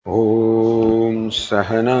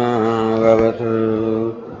सहना भवतु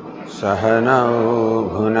सहनौ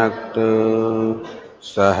भुनक्तु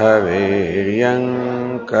सह वीर्यं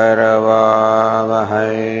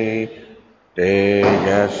करवावहै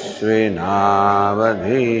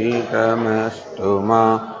तेजस्विनावधीतमस्तु मा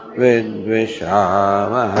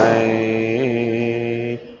विद्विषावहै।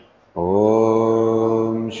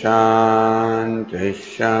 ॐ शान्ति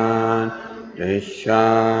शान्ति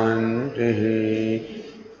शान्तिः।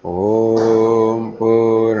 ॐ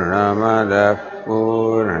पूर्णमदः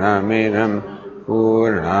पूर्णमिदं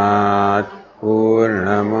पूर्णात्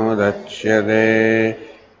पूर्णमुदच्यते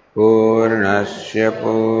पूर्णस्य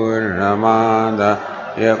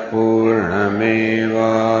पूर्णमादाय पूर्णमेवावशिष्यते।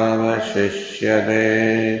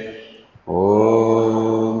 ॐ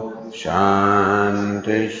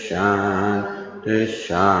शान्ति शान्ति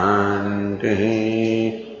शान्तिः।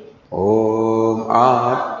 ॐ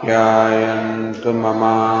आप्यायन्तु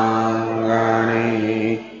ममाङ्गानि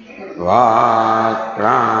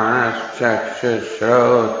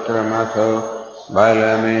वाक्प्राणश्चक्षुश्रोत्रमथो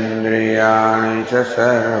बलमिन्द्रियाणि च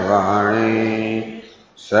सर्वाणि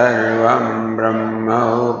सर्वं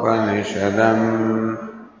ब्रह्मोपनिषदम्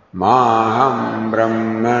माहं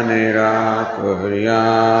ब्रह्म निराकुर्याम्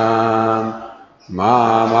मा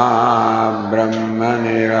ब्रह्म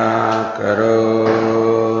निराकरोत्।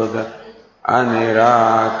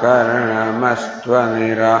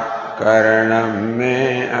 अनिराकरणमस्त्वनिराकरणं मे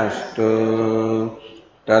अस्तु।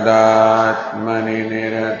 तदात्मनि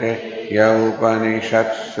निरते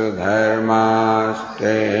यौपनिषत्सु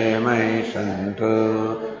धर्मास्ते मयि सन्तु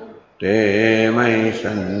ते मयि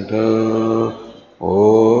सन्तु। ॐ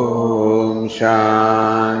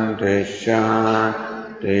शान्ति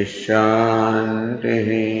शान्ति शान्तिः।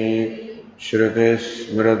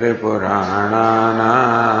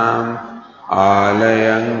 श्रुतिस्मृतिपुराणानाम्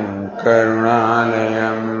आलयं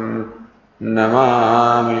करुणालयं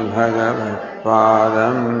नमामि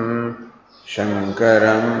भगवत्पादं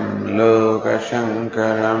शङ्करं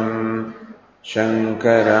लोकशङ्करं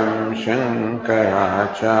शङ्करं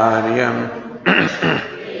शङ्कराचार्यं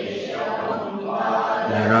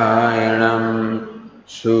नारायणं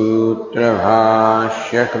सूत्रभाष्यकृतौ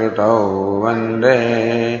वन्दे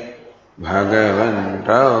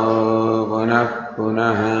भगवन्तौ पुनः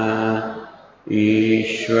पुनः।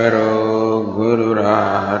 ईश्वरो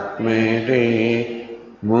गुरुरात्मेति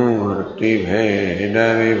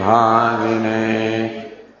मूर्तिभेदविभागिने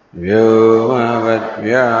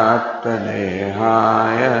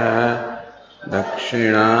व्योमवद्व्याप्तदेहाय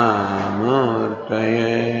दक्षिणामूर्तये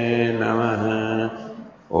नमः।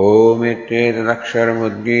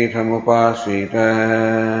 ओमित्येतदक्षरमुद्गीतमुपासीत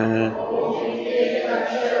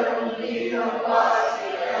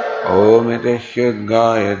ओमिति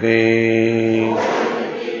ह्युद्गायते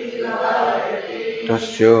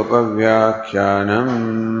तस्योपव्याख्यानम्।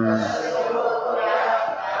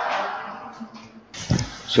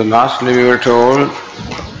 So lastly we were told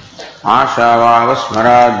Ashava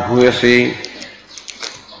Smarad Bhuyasi.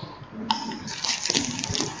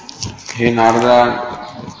 He Narada,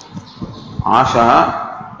 Asha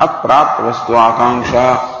aprapt vastu akanksha.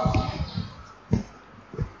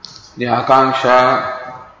 The akanksha,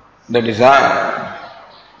 the desire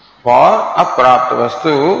for aprapt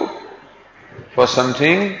vastu, for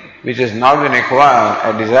something which has not been acquired,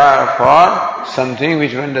 a desire for something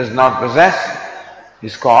which one does not possess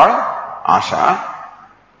is called asha.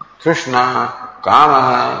 Krishna,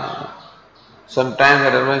 kamaha. Sometimes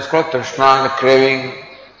that is called Krishna, the craving,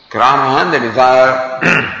 kramaha, the desire.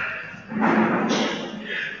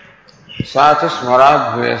 Sata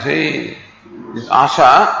smarad bhuyasi. This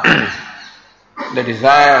asha, the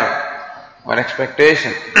desire or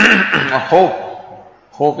expectation, or hope.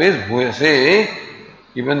 Hope is bhuyasi,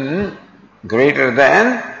 even greater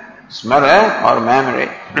than smara or memory.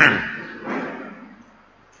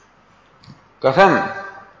 Katham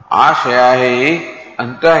ashaya hi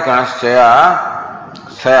antahkanasya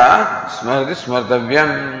saya smarati smartavyam.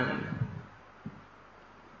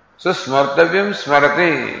 So smartavyam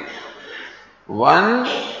smarati. One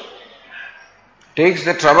takes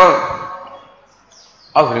the trouble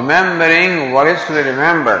of remembering what is to be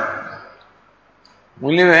remembered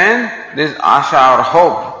only when there is asha or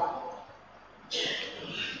hope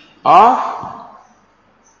of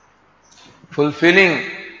fulfilling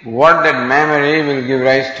what that memory will give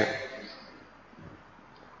rise to.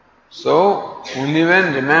 So, only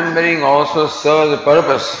when remembering also serves a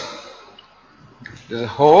purpose, there is a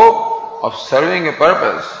hope of serving a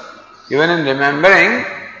purpose. Even in remembering,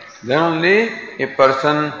 then only a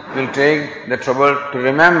person will take the trouble to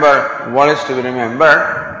remember what is to be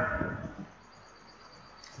remembered.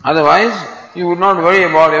 Otherwise, you would not worry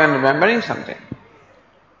about even remembering something.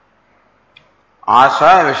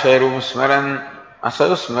 Asha Vishayrum Smaran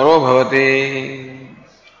Asau Smaro Bhavati.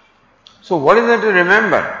 So what is there to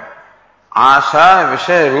remember? Asha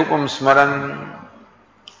Vishayarupam Smaran.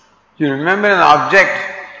 You remember an object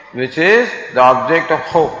which is the object of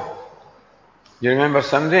hope. You remember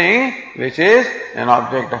something which is an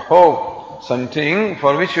object of hope. Something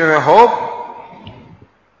for which you have hope.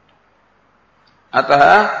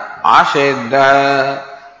 Ataha ashedda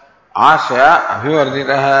ashaya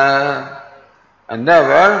abhivarditaha. And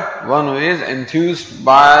therefore, one who is enthused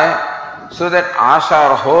by, so that asha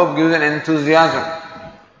or hope gives an enthusiasm,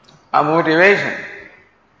 a motivation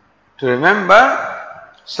to remember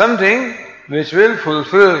something which will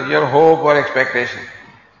fulfill your hope or expectation.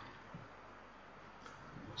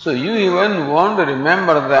 So you even want to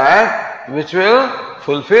remember that which will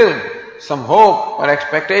fulfill some hope or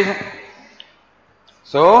expectation.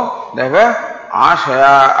 So, therefore,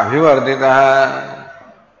 ashaya abhivarditaha.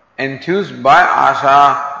 Enthused by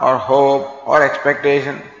asha or hope or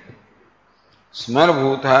expectation.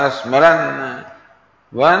 Smarbhutha smaran.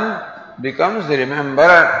 One becomes the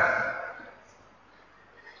rememberer.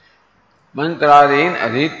 Mantradin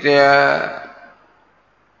adhitya.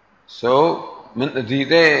 So,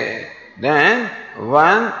 adhite, then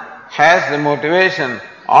one has the motivation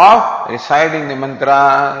of reciting the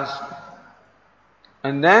mantras.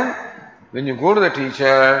 And then, when you go to the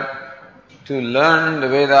teacher to learn the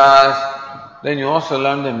Vedas, then you also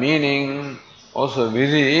learn the meaning, also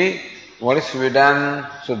vidhi, what is to be done,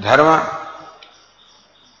 so dharma.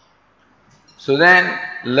 So then,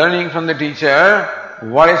 learning from the teacher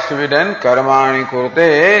what is to be done, karmani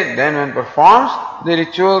kurte, then one performs the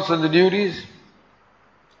rituals of the duties.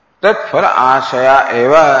 Tat phara ashaya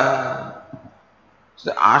eva. So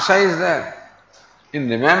the asha is there. In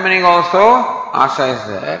remembering also, asha is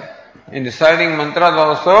there. In reciting mantras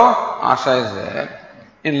also, asha is there.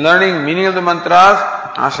 In learning meaning of the mantras,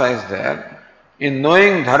 asha is there. In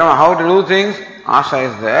knowing dharma, how to do things,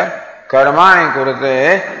 asha is there. Karmani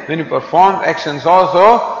kurate, when you perform actions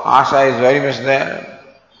also, asha is very much there.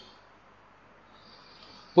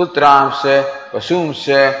 Putramsya,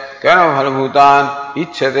 pasumsya, karma-bhalabhutan,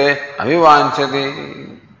 icchate,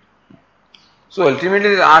 abhivanchati. So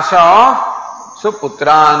ultimately the asha of, so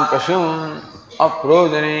putran, pasum, of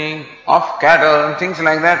progeny, of cattle and things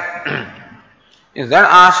like that. Is that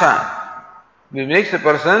asha which makes the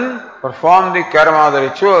person perform the karma, the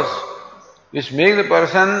rituals, which make the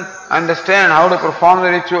person understand how to perform the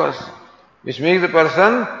rituals, which makes the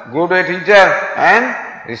person go to a teacher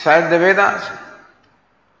and recite the Vedas.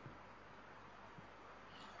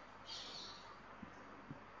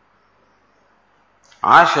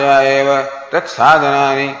 Ashaya eva tat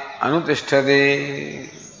sadhanani anutishtati.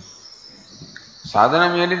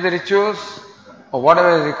 Sadhana merely the rituals or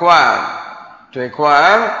whatever is required to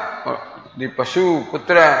acquire the pashu,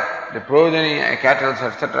 putra, the progeny, cattle,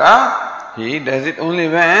 etc. He does it only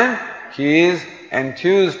when he is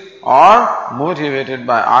enthused or motivated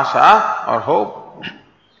by asha or hope.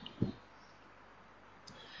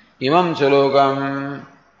 Imam chalokam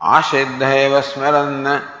asheddhaiva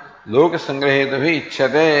smaran loka sangrahetu bhi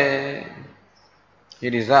icchate. He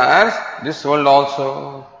desires this world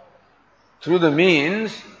also through the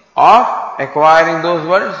means of acquiring those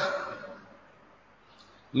words.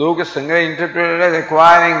 Loka sangraha interpreted as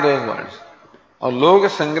acquiring those words. Or loka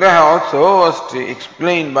sangraha also was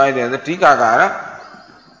explained by the other tikakara.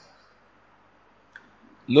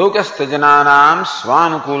 Lokastajananam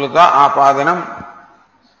svanukulata apadanam.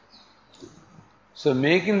 So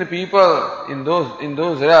making the people in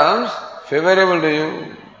those realms favorable to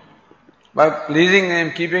you by pleasing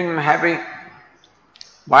them, keeping them happy,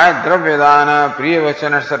 by dravyadana,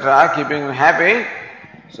 priyavachana, etc., keeping them happy.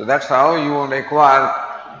 So that's how you want to acquire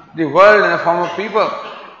the world in the form of people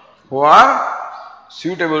who are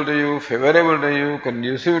suitable to you, favorable to you,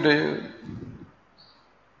 conducive to you.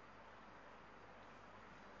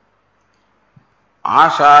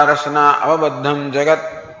 Asha rasana avabaddham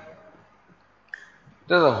jagat.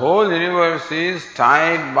 The whole universe is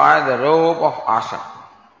tied by the rope of asha.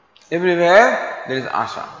 Everywhere there is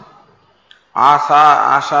asha.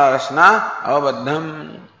 Asha rasna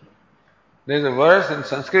avabaddham. There is a verse in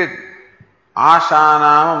Sanskrit.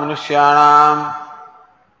 Ashanam manushyanam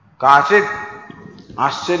kachit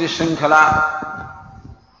ashcharya shrinkhala.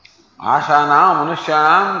 Ashanam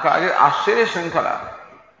manushyanam kachit ashcharya shrinkhala.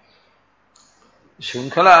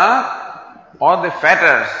 Shrinkhala or the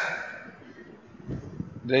fetters,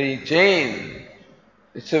 the chain.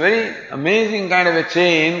 It's a very amazing kind of a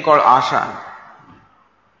chain called asha.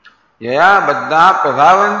 Yaya baddha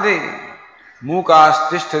pradhavanti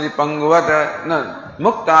mukastisthati panguvata, no,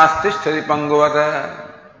 muktastisthati panguvata.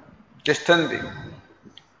 Tishtanti.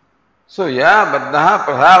 So, baddhaha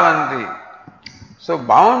pradhavanti. So,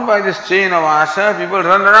 bound by this chain of asha, people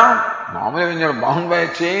run around. Normally, when you are bound by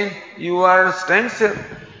a chain, you are standstill.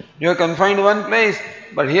 You are confined to one place.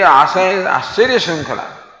 But here, asha is Ashcharya Shrinkhala,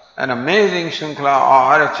 an amazing Shrinkhala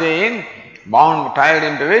or a chain bound, tied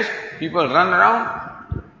into which people run around.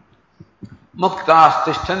 Muktas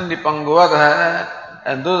tishtanti panguvat,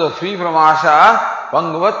 and those are free from asha,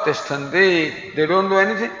 panguvat tishtanti. They don't do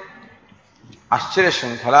anything. Ashcharya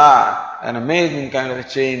Shrinkhala, an amazing kind of a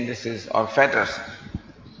chain this is, or fetters.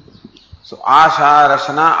 So, asha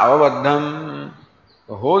rasana avabaddham.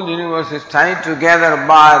 The whole universe is tied together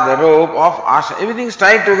by the rope of asha. Everything is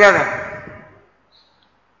tied together.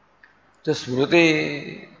 The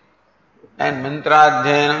smruti and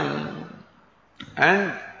mantradhyanam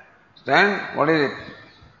and then what is it?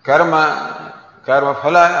 Karma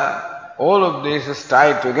phala. All of this is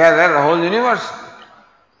tied together, the whole universe.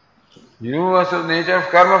 Universal nature of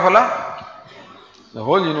karma phala. The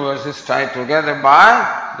whole universe is tied together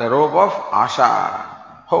by the rope of asha,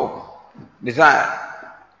 hope, desire.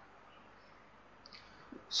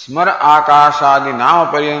 Smara akashadi nama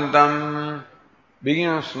paryantam,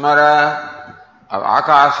 beginning of smara, of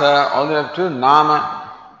akasha, all the way up to nama.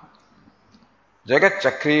 Jagat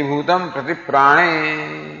chakri bhutam prati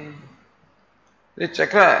prane. The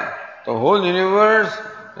chakra, the whole universe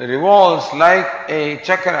revolves like a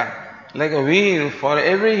chakra, like a wheel for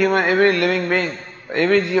every human, every living being,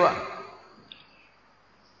 every jiva.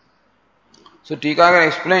 So Tikakara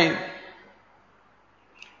explained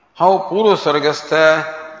how Purva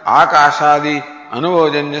Sargastha Akashadi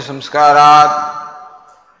Anubhavajanya Samskarat,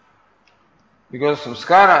 because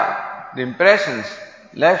samskara, the impressions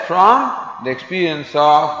left from the experience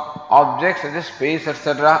of objects such as space,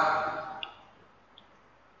 etc.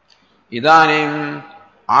 Idanim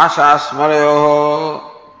Asha Smarayoho.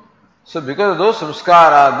 So because of those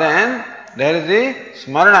samskara, then there is the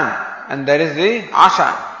smaranam and there is the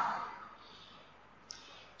asha.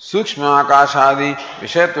 Sukshma akashadi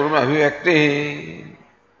vishayaturma abhivyakti.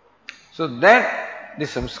 So that the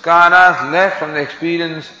samskaras left from the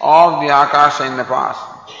experience of the akasha in the past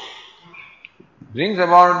brings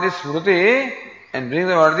about this smruti and brings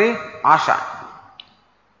about the asha.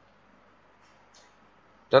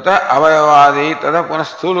 Tata avayavadi tata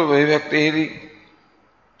punasthulu abhivyakti.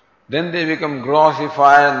 Then they become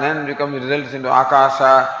grossified and then become results into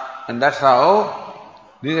akasha, and that's how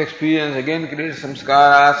this experience again creates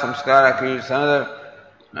samskara, samskara creates another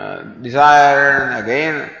desire, and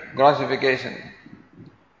again grossification.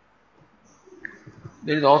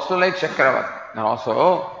 There is also like chakravat. And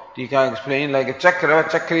also Tika explained like a chakravat,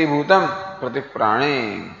 chakri bhutam prati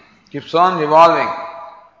prane, keeps on revolving.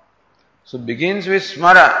 So begins with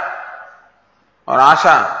smara or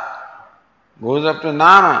asha, goes up to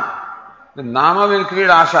nama. The nama will create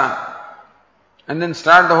asha and then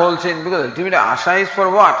start the whole chain, because ultimately asha is for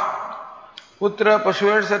what? Putra,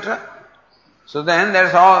 Pashu, etc. So then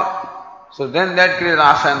that's all. So then that creates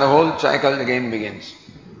asha and the whole cycle again begins.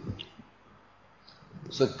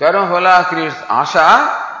 So karma phala creates asha,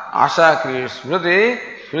 asha creates smriti,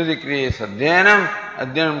 smriti creates adhyanam,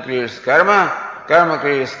 adhyanam creates karma, karma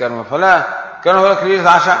creates karma phala creates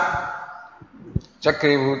asha.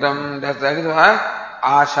 Chakri bhutam, that is why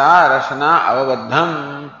asha rasana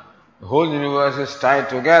avabaddham. The whole universe is tied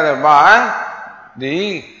together by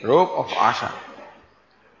the rope of asha.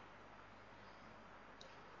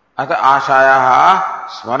 Ata ashayaha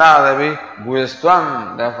smaradavi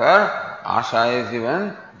bhuyastvam. Therefore, asha is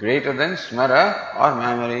even greater than smara or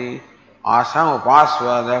memory. Asha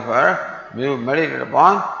upasva. Therefore, we meditate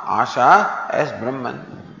upon asha as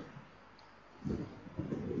Brahman.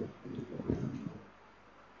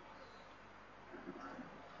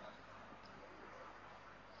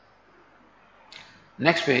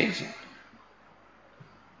 Next page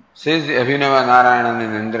says the Abhinava Narayana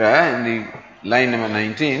and Indra in the line number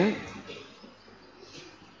 19.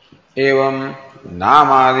 Evam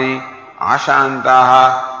namadi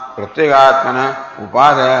ashantaha pratyagatmana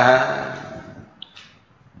upadaya.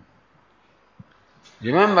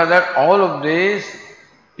 Remember that all of this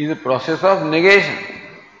is a process of negation.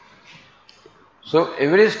 So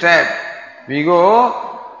every step we go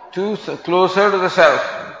closer to the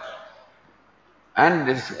self. And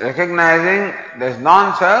this recognizing there is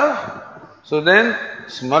non-self, so then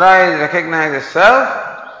smara is recognized as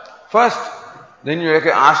self first, then you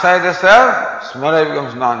recognize asha is the self, smara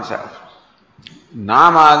becomes non-self.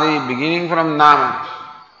 Namadi, beginning from nama.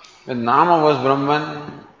 When nama was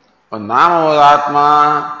Brahman, when nama was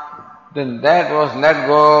Atma, then that was let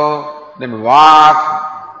go, then vak,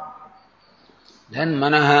 then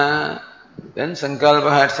manaha, then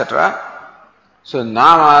sankalpa, etc. So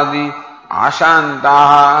namadi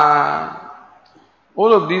ashantaha.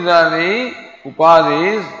 All of these are the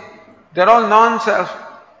upadis. They are all non-self.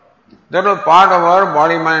 They are all part of our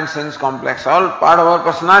body, mind, sense complex, all part of our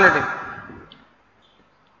personality.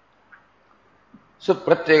 So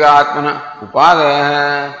pratyagatmana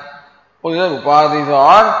upadaya. All the upadis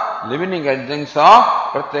are limiting adjuncts of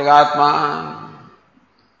pratyagatma.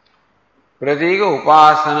 Pratika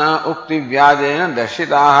upasana ukti vyajena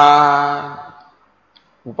darshitaha.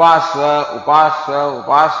 Upasva, upasva,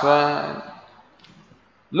 upasva.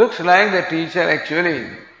 Looks like the teacher actually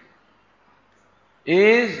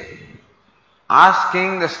is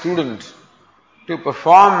asking the student to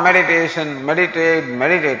perform meditation,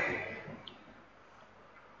 meditate.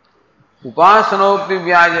 Upasanokti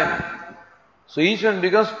vyajana. So each one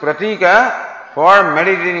becomes pratika for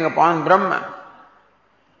meditating upon Brahman.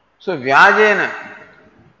 So vyajena,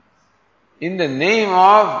 in the name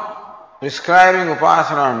of prescribing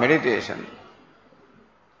upasana or meditation,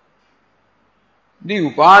 the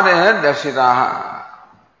upadaya darshitaha.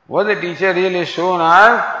 What the teacher really has shown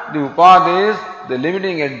are the upadis, the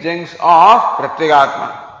limiting adjuncts of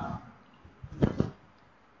pratyagatma.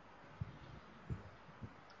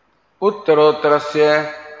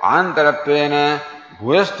 Uttarottarasya antarattvena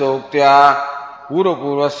bhuyasthoktya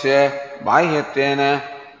purvapurvasya baihyatyena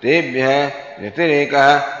tebhyah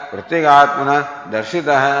vyatirekah pratyagatmana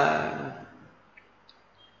darshitah.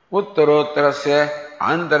 Uttarottarasya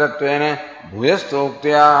antarattvena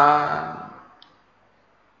bhuyasthoktya.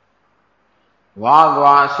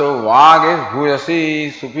 Vag, so Vag is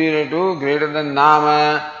bhuyasi, superior to, greater than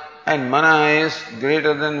Nama, and Mana is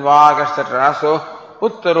greater than Vag, etc. So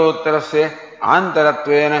Uttarottarasya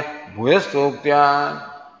antarattvena bhuyasthoktya.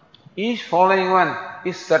 Each following one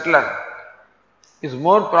is subtler, is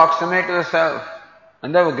more proximate to the self,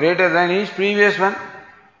 and therefore greater than each previous one.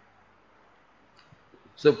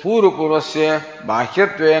 So purvapurvasya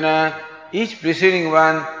bahyattvena, each preceding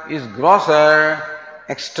one is grosser,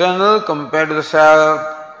 external compared to the self.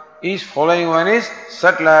 Each following one is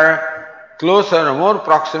subtler, closer, more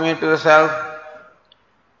proximate to the self.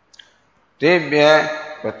 Tebhya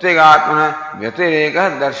pratyagatmana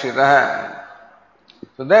vyatirekah darshitah.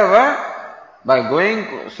 So therefore,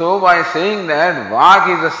 by saying that Vak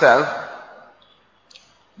is the self,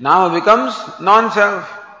 Nama becomes non-self.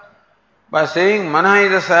 By saying Mana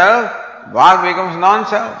is the self, Vak becomes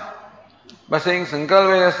non-self. By saying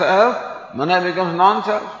Sankalpa is the self, Mana becomes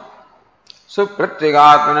non-self. So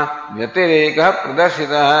pratyagatmana vyatirekah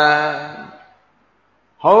pradarshitah.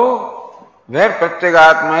 How? Where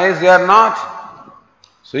pratyagatma is, they are not.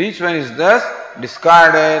 So each one is thus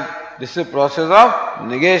discarded. This is a process of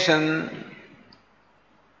negation.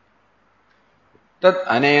 Tat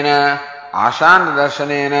anena ashanta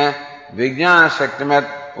darshanena vijnana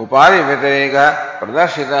shaktimat upadi vyatireka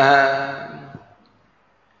pradarshitah.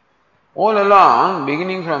 All along,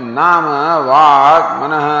 beginning from Nama, Vak,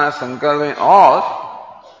 Manaha, Sankalpa, all,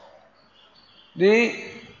 the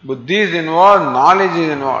buddhi is involved, knowledge is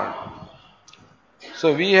involved.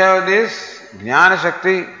 So we have this Jnana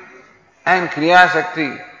Shakti and Kriya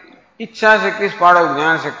Shakti. Ichha Shakti is part of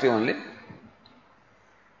Jnana Shakti only.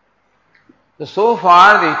 So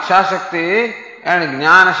far the Ichha Shakti and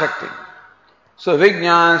Jnana Shakti. So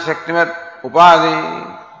Vijnana Shaktimat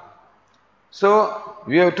Upadi. So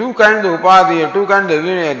we have two kinds of Upadi, two kinds of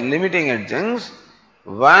limiting adjuncts.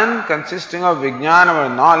 One consisting of Vijnana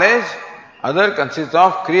or knowledge, other consists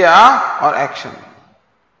of Kriya or action.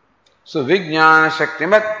 So Vijnana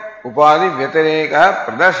Shaktimat Upadi Vyatireka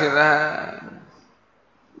Pradarshitah.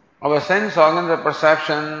 Our sense organs of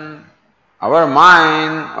perception, our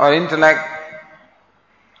mind, our intellect,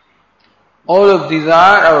 all of these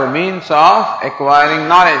are our means of acquiring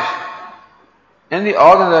knowledge. And the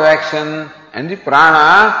organs of action and the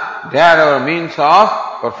prana, they are our means of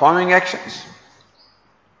performing actions.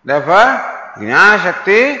 Therefore, Jnana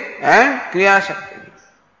Shakti and Kriya Shakti.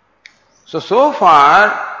 So far,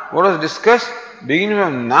 what was discussed, beginning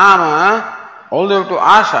from Nama all the way to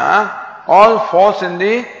Asha, all falls in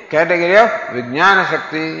the category of Vijnana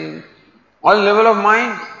Shakti, all level of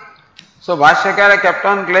mind. So Bhashyakara kept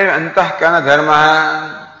on claiming Antahkana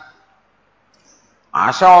Dharma.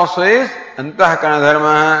 Asha also is Antahkana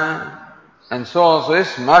Dharma, and so also is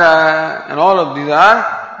Smara, and all of these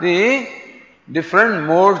are the different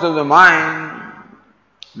modes of the mind.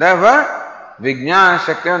 Therefore, Vijnana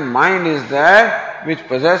Shakti and mind is that which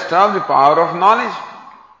possessed of the power of knowledge.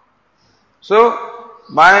 So,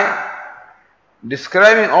 by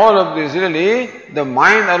describing all of this, really, the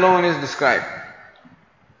mind alone is described.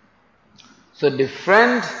 So,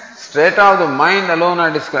 different strata of the mind alone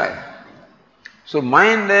are described. So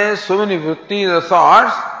mind has so many vrittis or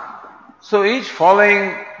thoughts, so each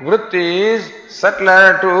following vritti is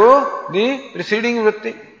subtler to the preceding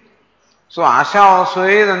vritti. So asha also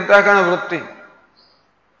is antakarana vritti.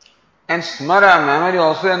 And smara, memory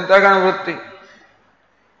also is antakarana vritti.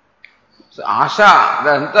 So asha,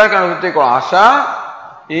 the antakarana vritti called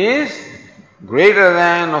asha is greater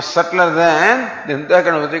than or subtler than the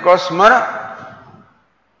antakarana vritti called smara.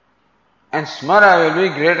 And smara will be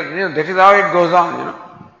greater than, that is how it goes on,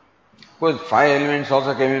 Of course, 5 elements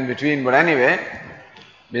also came in between, but anyway,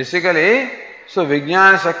 basically, so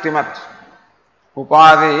Vijnana Shaktimat,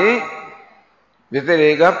 Upadi,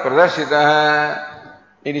 Vitarika Pradarshita,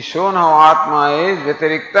 it is shown how Atma is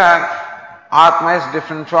Vitarikta, Atma is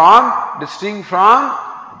different from, distinct from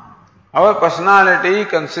our personality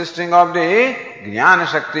consisting of the Jnana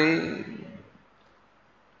Shakti.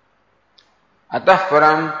 Atah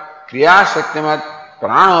Param Kriya Shaktimat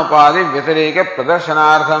Pranopadi Vitarika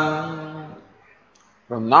Pradarsanartham.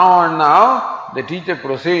 From now on now, the teacher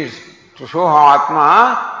proceeds to show how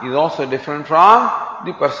Atma is also different from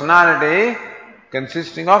the personality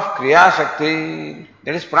consisting of Kriya Shakti,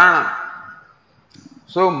 that is Prana.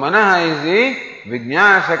 So Manaha is the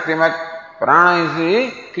Vijnana Shaktimat, Prana is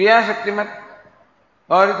the Kriya Shaktimat,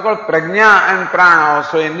 or it is called Prajna and Prana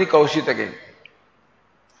also in the Kaushitaki.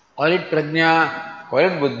 Call it Prajna, call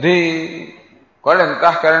it Buddhi, call it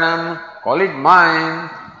Antahkaranam, call it mind.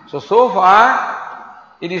 So far,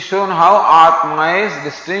 it is shown how Atma is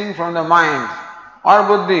distinct from the mind, or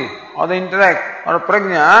Buddhi, or the intellect, or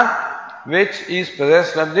Prajna, which is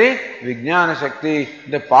possessed of the Vijnana Shakti,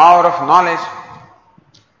 the power of knowledge.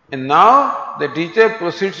 And now the teacher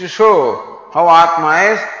proceeds to show how Atma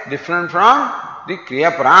is different from the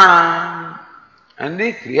Kriya Prana and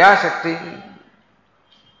the Kriya Shakti.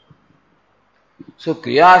 So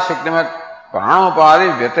Kriya Shaktimat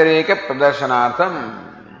Pranopadi Vyatareka Pradarsanartham.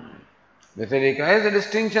 Vyatareka is a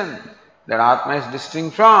distinction that Atma is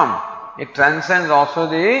distinct from. It transcends also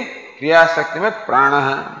the Kriya Shaktimat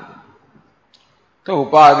Prana. So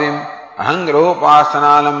Upadim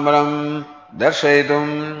Ahangrahopasanalambaram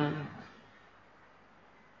Darshayitum.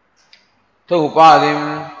 So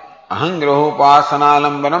Upadim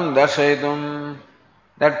Ahangrahopasanalambaram Darshayitum.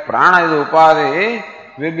 That Prana is Upadi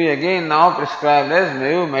will be again now prescribed as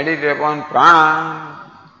may you meditate upon Prana.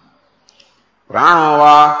 Prana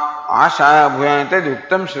va Ashaya Bhuyante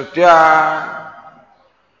Yuktam Shrutya.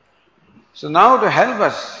 So now to help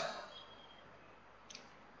us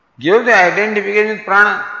give the identification with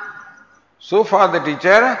Prana. So far the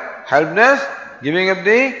teacher helped us giving up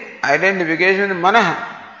the identification with Manaha.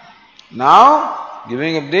 Now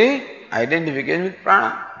giving up the identification with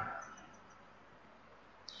Prana.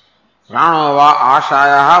 Prana va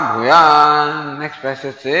ashaya bhuyan. Next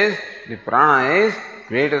passage says the Prana is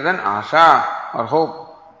greater than asha or hope.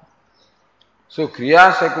 So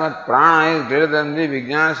Kriya Shaktimat Prana is greater than the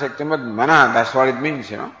Vijnana Shaktimat Mana. That's what it means,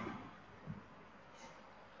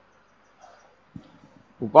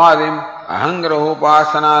 Upadim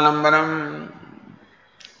Ahangrahopasanalambaram.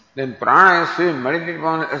 Then Prana is to be meditated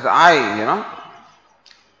upon as I,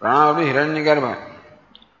 Prana will be Hiranyagarbha.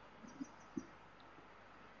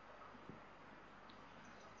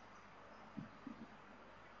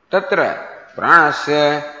 Tatra Pranasya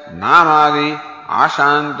Namadi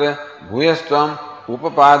Ashant Bhuyastvam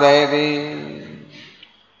Upapadayati.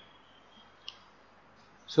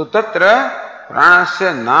 So Tatra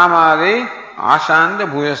Pranasya Namadi Ashant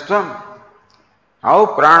Bhuyastvam. How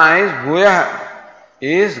Prana is Bhuya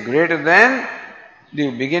is greater than the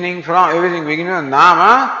beginning from everything beginning from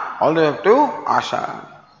Nama all the way up to Asha.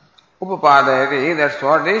 Upapadayati, that's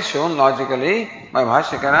what is shown logically by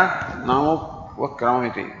Bhashyakara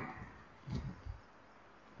Namopakramamiti.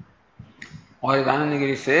 Or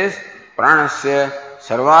Anandagiri says, Pranasya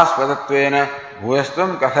Sarvaspadattvena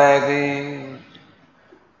Bhuyastvam Kathayati.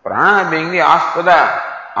 Prana being the Aspada,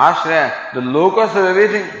 Ashraya, the locus of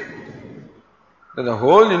everything. That the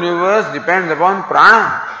whole universe depends upon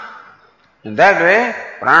Prana. In that way,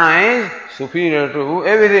 Prana is superior to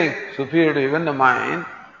everything, superior to even the mind.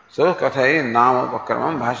 So Kathai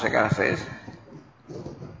Namopakramam, Bhashyakara says.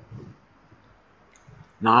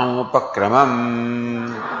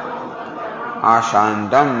 Namopakramam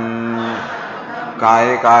Ashantam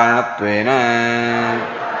Karikaranattvena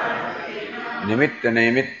Nimitta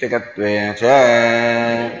Naimittikattvena Cha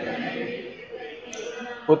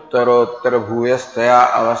Uttarottara Bhuyastaya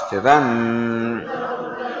Avasthitam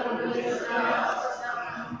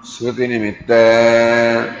Sruti Nimitta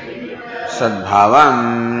Sadbhavam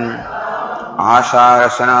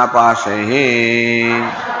Asharasana Pashahi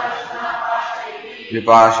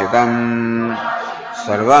Vipashitam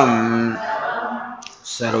Sarvam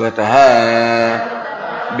सर्वतः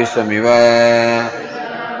विश्वमिव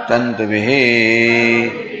तन्तुभिः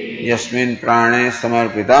यस्मिन् प्राणे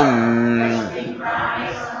समर्पितम्.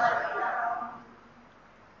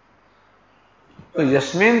 So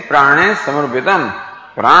yasmin prane samarpitam,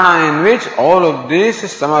 prana in which all of this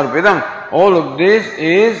is samarpitam, all of this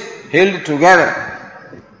is held together.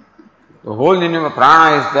 The whole universe,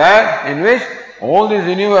 prana is that in which all this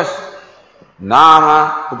universe,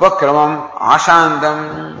 nama, upakramam,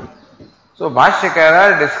 ashantam. So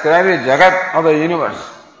Bhashyakara describes the jagat of the universe.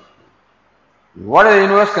 What does the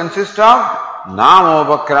universe consist of? Nama,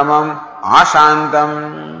 upakramam,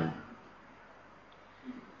 ashantam.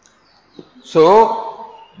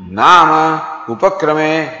 So, nama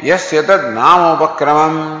upakrame yasya tad nama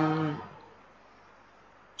upakramam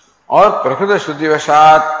or prakrita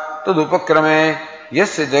shuddhivashat tad upakrame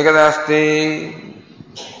yasya jagadasti.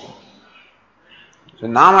 So,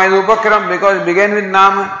 nama is upakram because it began with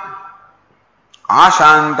nama.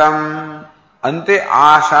 Ashantam ante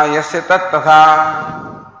asha yasya tat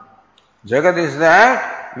tatha. Jagat is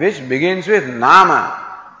that which begins with nama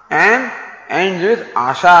and ends with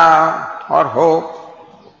asha or hope.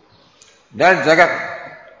 That's jagat.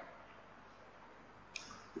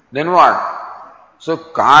 Then what? So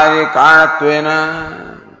karya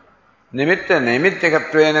karanatvena nimitta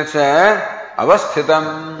naimittyakatvena cha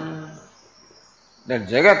avasthitam. That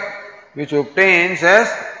jagat which obtains as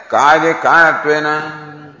karya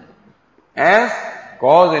karanatvena, as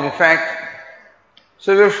cause and effect.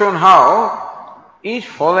 So we have shown how each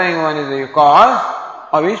following one is the cause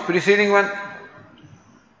of each preceding one.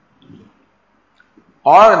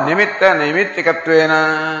 Or nimitta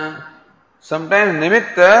naimittyakatvena. Sometimes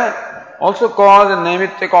nimitta also cause and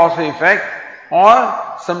naimittyaka also effect, or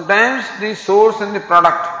sometimes the source and the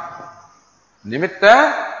product.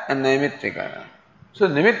 Nimitta and naimittyaka. So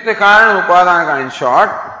nimitta karana upadana karana. In short,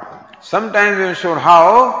 sometimes we showed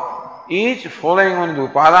how each following one is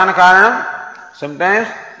upadana karana, sometimes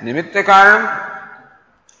nimitta karana,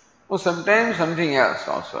 or sometimes something else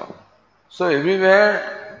also. So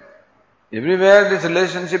everywhere this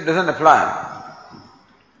relationship doesn't apply.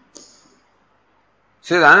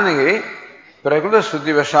 Says Anandagiri, prakrita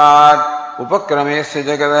shuddhivashat upakramesya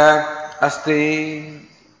jagada asti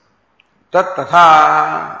tat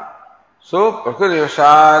tatha. So prakriti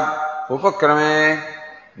vashat upakrame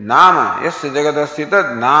nama yasya jagada asti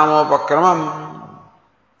tat nama upakramam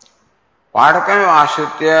padakam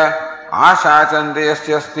ashritya ashachante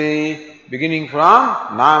yasya asti, beginning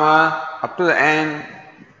from nama up to the end.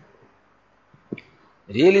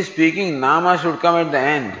 Really speaking, nama should come at the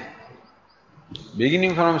end.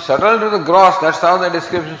 Beginning from subtle to the gross, that's how the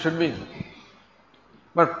description should be.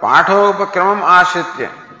 But patho upakramam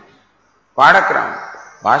ashritya, padakram,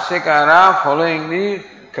 Bhashyakara following the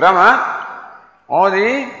krama or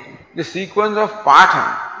the sequence of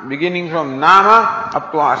patha, beginning from nama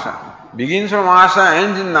up to asha. Begins from asha,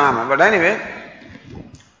 ends in nama. But anyway,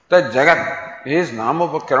 the jagat is nama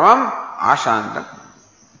upakramam ashantam.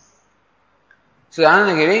 So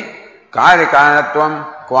Anandagiri, karya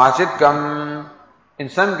karanatvam kvachit. In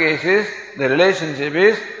some cases, the relationship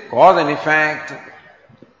is cause and effect.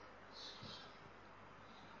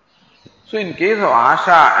 So in case of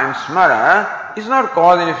asha and smara, it's not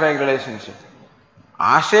cause and effect relationship.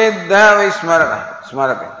 Ashedha vai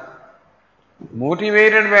smarate.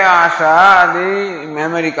 Motivated by asha, the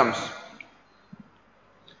memory comes.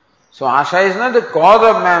 So asha is not the cause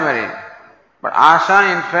of memory, but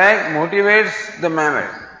asha in fact motivates the memory.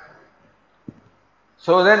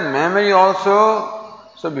 So then memory also,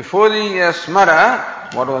 so before the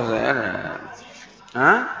smara, what was there?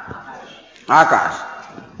 Akash.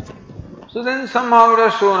 So then somehow it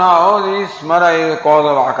has shown how the smara is the cause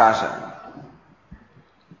of akasha.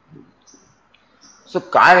 So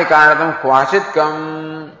karya karanatam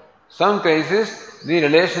kvachitkam. Some cases the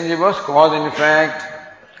relationship was cause and effect.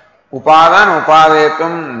 Upadan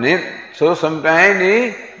upadetum. So sometimes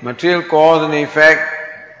the material cause and effect.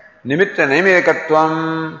 Nimitta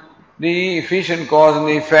naimittyakatvam. The efficient cause and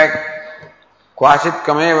the effect.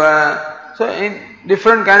 Kvachitkameva. So in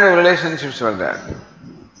different kind of relationships were there.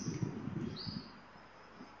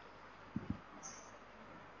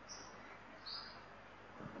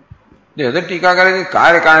 The other Tikakara is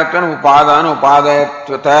karya karanatvam upadana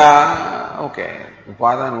upadayatvataya. Okay,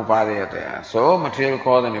 upadana upadayataya. So material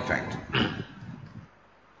cause and effect.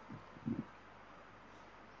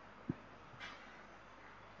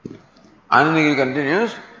 Anandagiri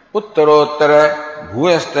continues, uttarottara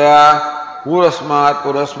bhuyastaya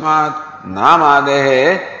purasmat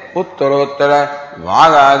namadehe uttarottara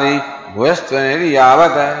vagadi bhuyastvaneri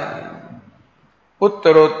yavata.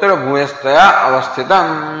 Uttarottara bhuyastaya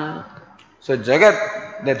avasthitam. So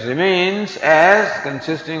Jagat that remains as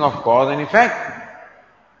consisting of cause and effect,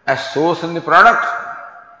 as source and the product,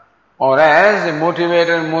 or as a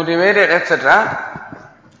motivated, etc.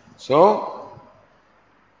 So,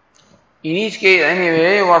 in each case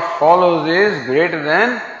anyway, what follows is greater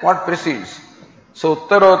than what precedes. So,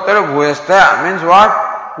 Uttarottara bhuyastaya means what?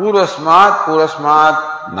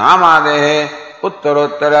 Purvasmat namadehe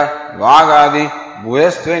Uttarottara vagadi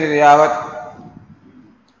bhuyastva nidyavat.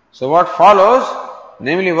 So what follows,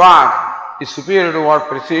 namely Vak, is superior to what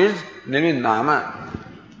precedes, namely Nama.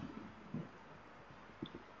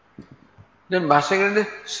 Then Bhashyakara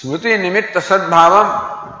Smriti Nimitta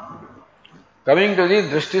Sadbhavam, coming to the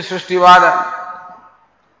Drishti Srishti Vada,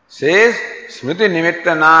 says Smriti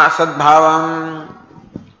Nimitta Na Sadbhavam,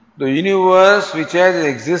 the universe which has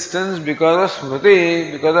existence because of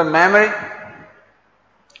Smriti, because of memory.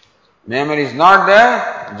 Memory is not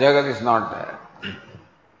there, Jagat is not there.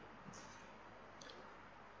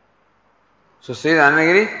 So says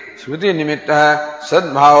Annagiri, Smriti Nimitta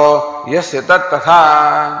Sadbhava Yasya Tat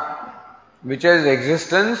Tatha, which has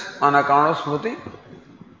existence on account of Smriti.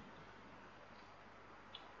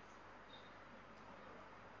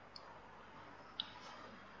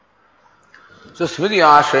 So Smriti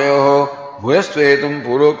Ashayo Bhuyastvetum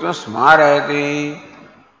Puroktam Smarayati.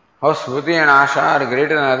 How Smriti and Asha are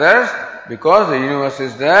greater than others? Because the universe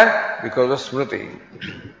is there, because of Smriti.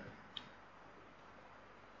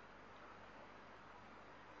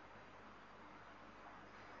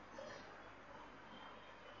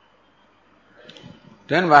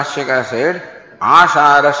 Then Bhashyakara said,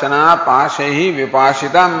 Asha Rashana Pashahi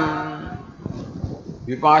Vipashitam.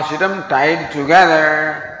 Vipashitam tied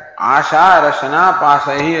together. Asha Rashana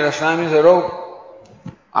Pashahi. Rashana means a rope.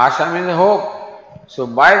 Asha means a hope. So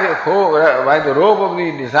by the rope of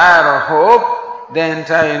the desire or hope, the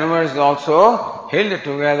entire universe is also held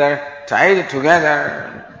together, tied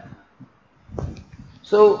together.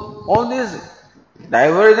 So all these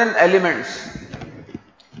divergent elements,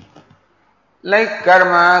 like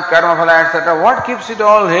karma, phala, etc., what keeps it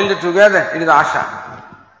all held together? It is Asha.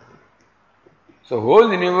 So whole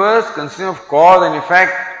universe consisting of cause and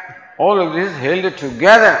effect, all of this is held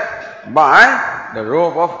together by the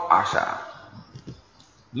rope of Asha.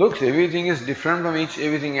 Looks, everything is different from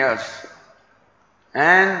everything else,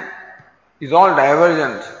 and is all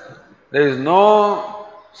divergent. There is no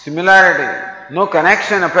similarity, no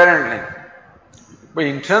connection apparently. But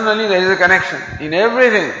internally there is a connection in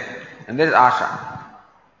everything, and there is Asha.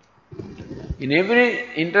 In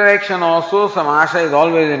every interaction also some Asha is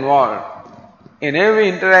always involved. In every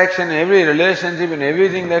interaction, every relationship, in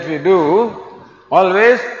everything that we do,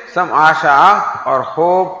 always some Asha or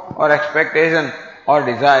hope or expectation or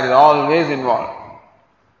desire is always involved,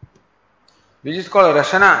 which is called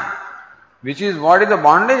Rashana, which is what is the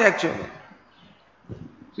bondage actually.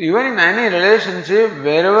 So even in any relationship,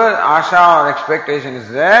 wherever Asha or expectation is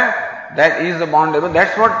there, that is the bondage. But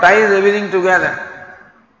that's what ties everything together.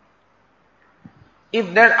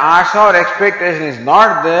 If that Asha or expectation is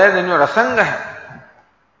not there, then you are Asanga.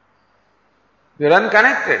 You are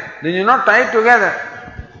unconnected. Then you are not tied together.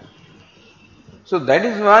 So that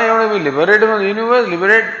is why you want to be liberated from the universe,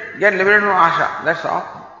 get liberated from Asha. That's all.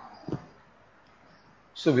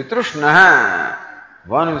 So Vitrushna,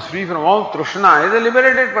 one who is free from all Trushna, is a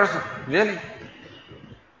liberated person, really.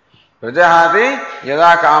 Prajahati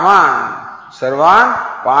yada kaman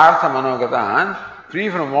sarvan partha manogatan, free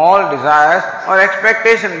from all desires or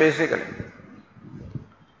expectation basically.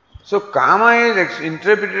 So kama is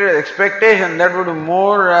interpreted as expectation, that would be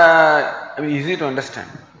more easy to understand.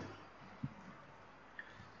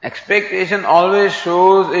 Expectation always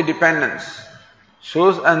shows a dependence,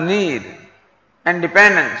 shows a need and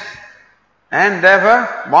dependence, and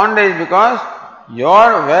therefore bondage, because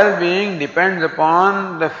your well-being depends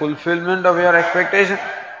upon the fulfillment of your expectation.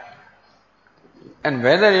 And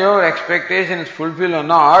whether your expectation is fulfilled or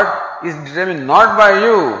not is determined not by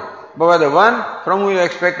you, but by the one from whom your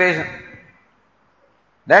expectation.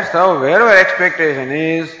 That's how wherever expectation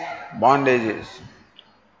is, bondage is.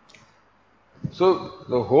 So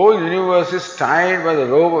the whole universe is tied by the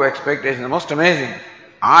rope of expectation. Most amazing.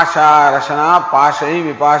 Asha, Rashana,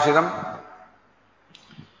 Pashahi, Vipashitam.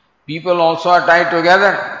 People also are tied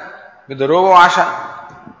together with the rope of Asha.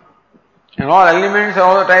 And all elements are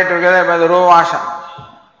also tied together by the rope of Asha.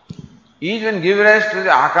 Each one give rise to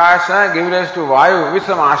the Akasha, give rise to Vayu with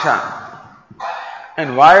some Asha.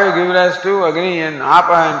 And Vayu give rise to Agni and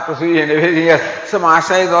Apa and Prithvi and everything else. Some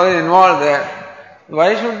Asha is always involved there.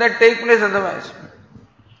 Why should that take place otherwise?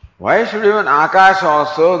 Why should even Akash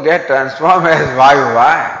also get transformed as Vayu?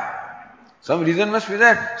 Why? Some reason must be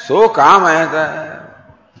there. So kamayata.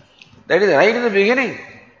 That is right in the beginning.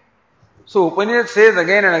 So Upanishad says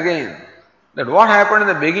again and again that what happened in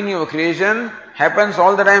the beginning of creation happens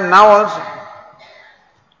all the time now also.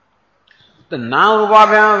 The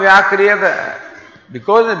Nama-rupabhyam vyakriyata.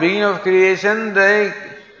 Because in the beginning of creation, the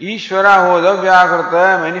Ishvara who was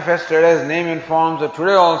avyakrita manifested as name and form. So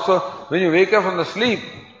today also, when you wake up from the sleep,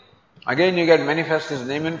 again you get manifest as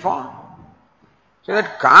name and form. So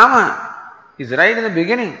that Kama is right in the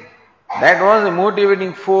beginning. That was the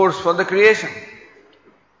motivating force for the creation.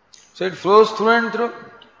 So it flows through and through.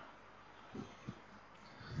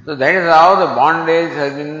 So that is how the bondage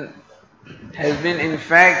has been in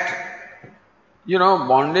fact,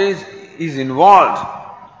 bondage is involved,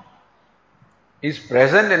 is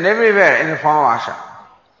present and everywhere in the form of asha.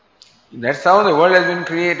 That's how the world has been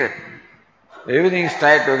created. Everything is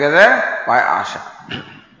tied together by asha.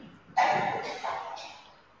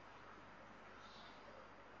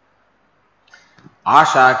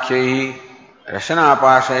 Ashakhyahi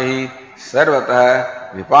Rashanaapashahi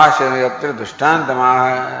Sarvatah Vipashayatra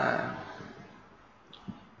Dushtantamaha.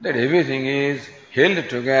 That everything is held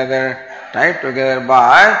together, tied together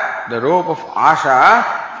by the rope of asha.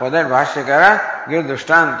 For that Bhashyakara gives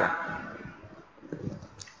Dushtanta.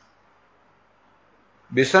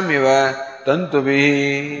 Bisamiva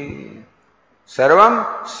Tantubhi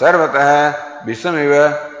Sarvam Sarvatah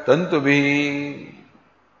Bisamiva Tantubhi.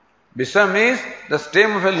 Bisam is the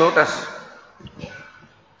stem of a lotus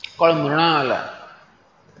called Mrunala.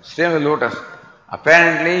 Stem of a lotus.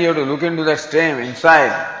 Apparently you have to look into that stem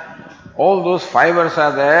inside. All those fibers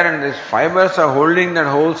are there and these fibers are holding that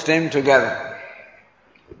whole stem together.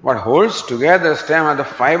 What holds together the stem are the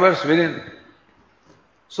fibers within.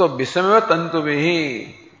 So Bisamiva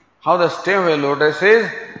Tantubihi. How the stem of a lotus is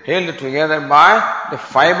held together by the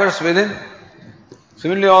fibers within.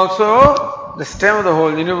 Similarly also, the stem of the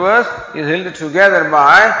whole universe is held together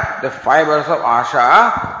by the fibers of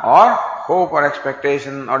asha or hope or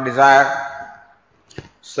expectation or desire.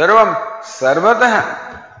 Sarvam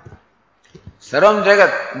Sarvatah. Sarvam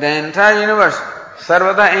Jagat, the entire universe,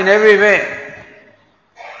 Sarvatah in every way.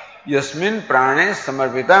 Yasmin Prane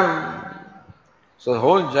Samarpitam. So the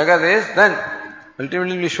whole Jagat is then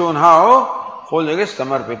ultimately shown how whole Jagat is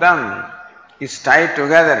Samarpitam, is tied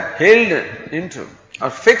together, held into or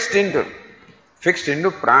fixed into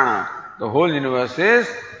prana. The whole universe is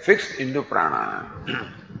fixed into prana.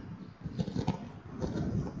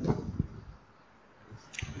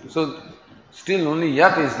 So still only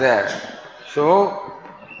yat is there. So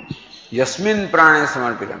Yasmin prane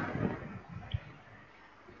samarpitam.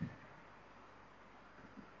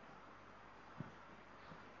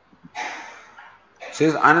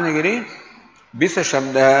 Says Anandagiri, Bisa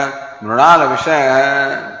Shabda Mrunala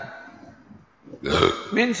Vishaya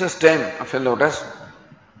means a stem of a lotus.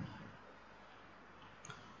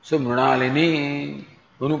 So Mrunalini,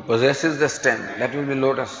 one who possesses the stem, that will be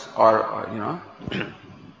lotus or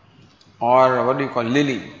or what do you call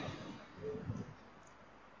lily.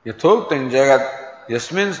 Yathoktam Jagat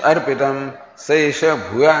Yasmins Arpitam Saisha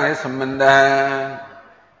Bhuyane Sambandha.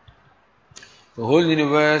 The whole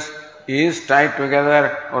universe is tied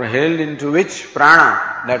together or held into which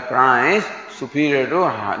prana? That prana is superior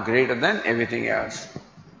to, greater than everything else.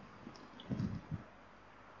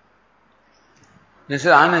 This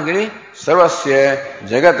is Anandagiri, Sarvasya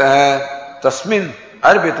Jagatah Tasmin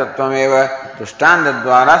Arpitattvameva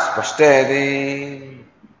Dushtandadvara Spashtayati.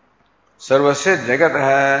 Sarvasya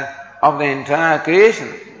Jagatah, of the entire creation.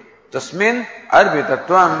 Tasmin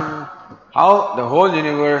Arpitattvam, how the whole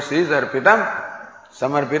universe is Arpitam,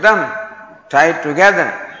 Samarpitam, tied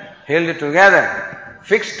together, held together,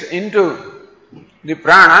 fixed into the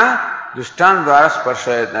prana, Dushtandvara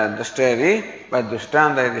Spashtayati, by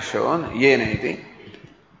Dushtanda is shown, Yena iti.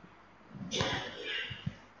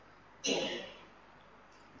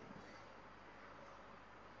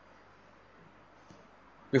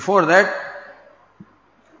 Before that,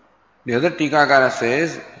 the other Tikakara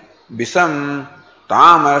says, Bisam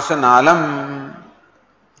Tamarasanalam.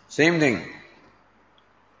 Same thing.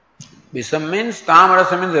 Bisam means,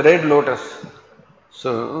 Tamarasa means a red lotus.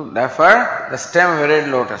 So, therefore, the stem of a red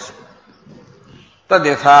lotus.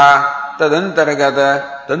 Tadyatha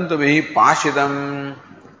tadantaragata tantubihi pashitam.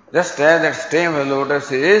 Just as that stem of a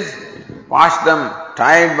lotus is pashitam,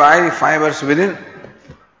 tied by the fibers within.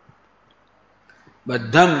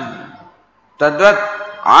 Baddham tadvat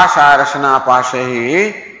asharashana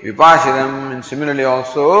pashahi vipashidam. And similarly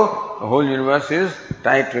also, the whole universe is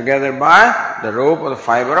tied together by the rope or the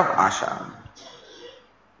fiber of asha.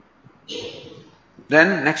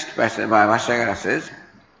 Then next passage by Bhashyakara says,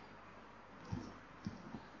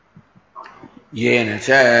 येन च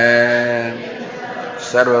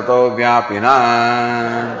सर्वतो व्यापिना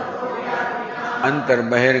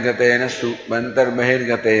अंतर्बहिर्गतेन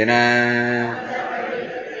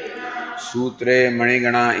सूत्रे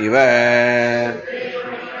मणिगणा इव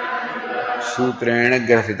सूत्रेण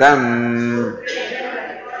ग्रथितं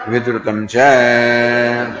विद्रुतं च.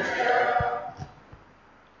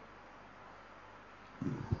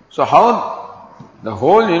 So how the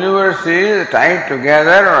whole universe is tied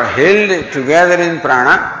together or held together in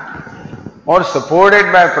prana or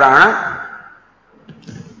supported by prana,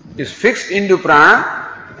 is fixed into prana,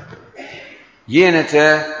 yena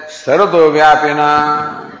cha sarvato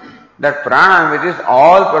vyapina, that prana which is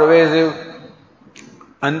all pervasive,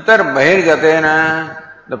 antar bahirgatena,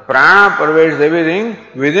 the prana pervades everything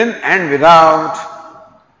within and without.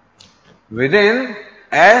 Within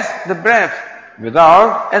as the breath,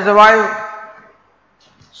 without as the vayu.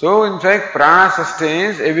 So in fact prana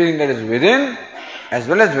sustains everything that is within as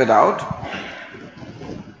well as without.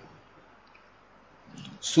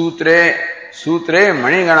 Sutre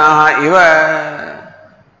maniganaha iva.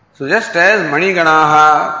 So just as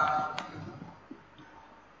maniganaha,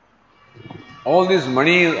 all these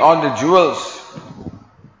manis, all the jewels,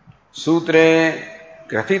 sutre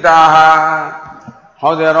grathitaha,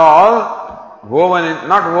 how they are all woven,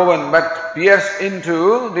 not woven, but pierced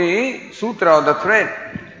into the sutra or the thread.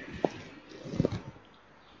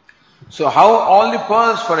 So how all the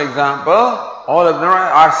pearls, for example, all of them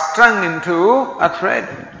are strung into a thread.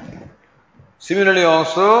 Similarly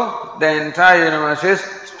also, the entire universe is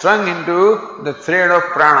strung into the thread of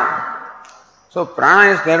prana. So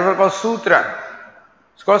prana is therefore called sutra.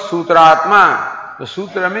 It's called sutratma. The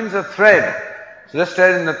sutra means a thread. So just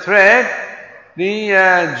as in the thread,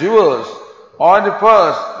 the jewels or the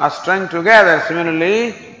pearls are strung together.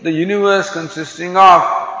 Similarly, the universe consisting of,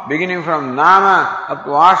 beginning from nama up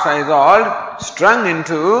to asha, is all strung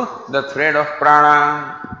into the thread of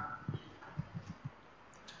prana.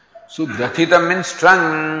 So grathitam means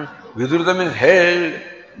strung, vidrutam means held,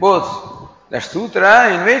 both. The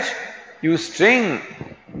sutra in which you string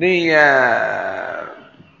the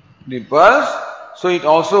pearls, so it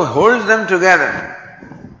also holds them together.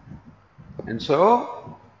 And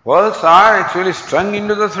so pearls are actually strung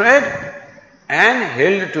into the thread and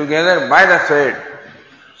held together by the thread.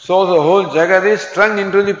 So the whole jagat is strung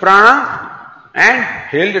into the prana and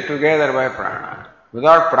held together by prana.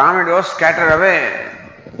 Without prana it was scattered away.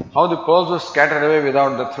 How the pearls were scattered away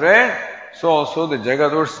without the thread, so also the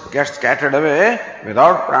jagat would get scattered away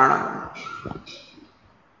without prana.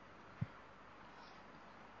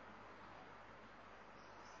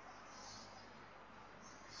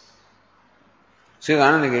 Says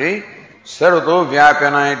Anandagiri, sarvato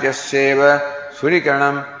vyapena ityasyeva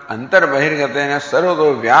surikaranam antarbahirgatena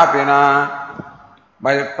sarvato vyapena.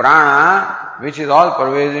 By the prana, which is all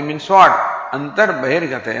pervasive, means what?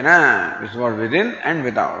 Antarbahirgatena, which is what? Within and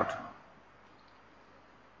without.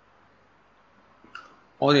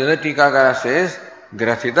 Or the other Tikakara says,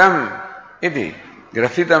 grathitam iti.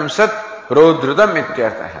 Grathitam sat prodhrutam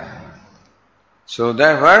ityartaha. So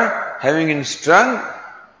therefore, having been strung,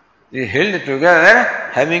 it is held together,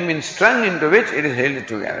 having been strung into which it is held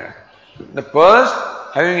together. The pearls,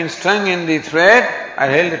 having been strung in the thread, are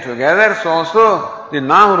held together, so also the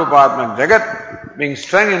Nam-Rupatmak Jagat, being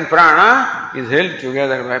strung in prana, is held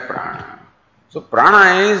together by prana. So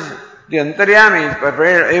prana is the Antaryami,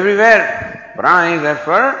 pervaded everywhere. Prana is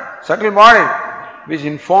therefore subtle body, which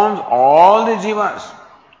informs all the jivas.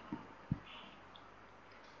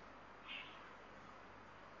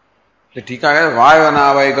 The Tika is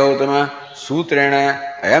Vayavana vai Gautama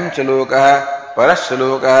Sutrena Ayam Chalokaha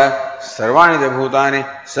Parashalokaha Sarvani Bhutani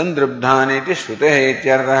Sandrubdhani Tishrute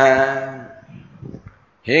Ityartha.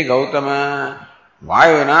 Hey Gautama,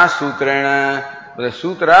 Vayavana Sutrena, the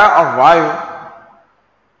sutra of Vayu,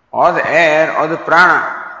 or the air, or the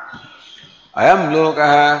prana. Ayam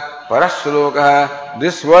Lokaha Parashalokaha,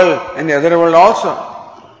 this world and the other world also.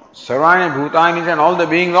 Sarvani Bhutani and all the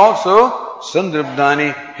beings also.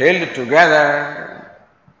 Sandrubdhani, held together.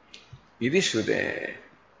 Iti Shruti.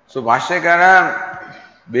 So Bhashyakara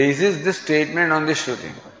bases this statement on this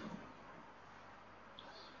Shruti.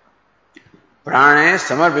 Prane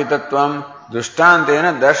samarpitatvam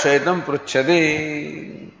drishtantena darshayitam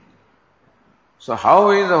pruchchati. So how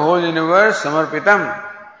is the whole universe samarpitam?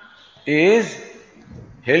 Is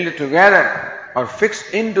held together or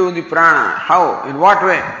fixed into the prana. How? In what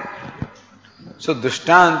way? So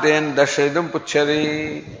Drishtantena Darshayitam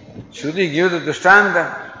Puchchati. Shruti gives the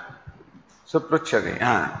Drishtanta. So Puchchati.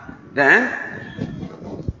 Then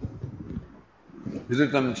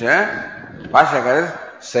Vidrutam cha Bhashyakara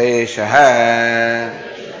Saeshaha.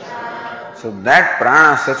 So that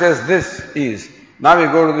prana such as this is. Now we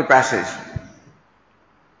go to the passage.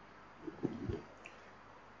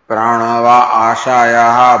 Prana va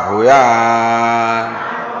ashayaha bhuya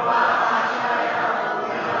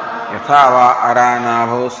yatha va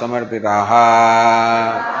aranabho samarpitaha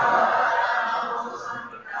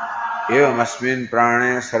evam asmin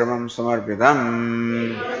prane sarvam samarpitam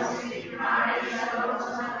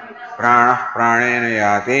pranah pranena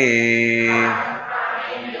yati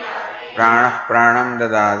pranah pranam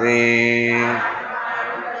dadati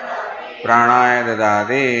pranaya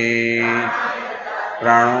dadati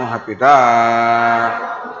प्राणो हपिता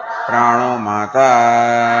प्राणो माता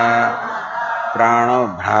प्राणो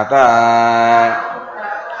भ्राता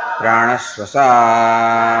प्राणस्वसा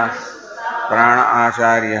प्राण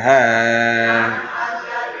आचार्यः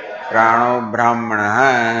प्राणो ब्राह्मणः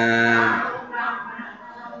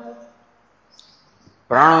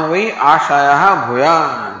प्राणो वै आशायाः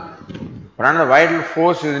भूयान्. Prana, the vital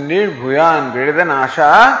force, is indeed bhuyan, greater than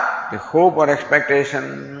asha, the hope or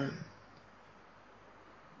expectation.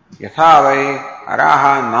 यथा वै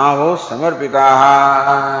अराहा नाभो समर्पिताः.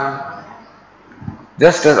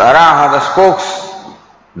 Just as araha, the spokes,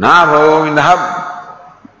 nabho in the hub.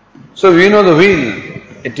 So we know the wheel,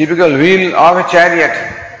 a typical wheel of a chariot.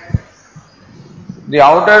 The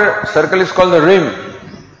outer circle is called the rim.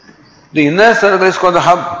 The inner circle is called the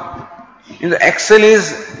hub. The axle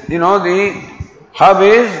is, the hub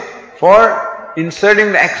is for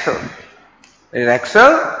inserting the axle. There is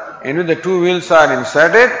axle, in which the two wheels are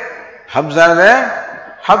inserted, hubs are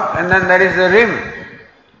there, hub and then there is the rim.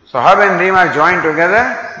 So hub and rim are joined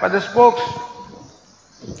together by the spokes.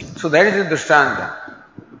 So that is the drishtanta.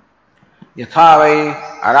 Yatha vai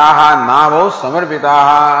araha navo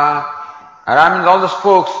samarpitaha. Ara means all the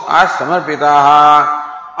spokes are samarpitaha,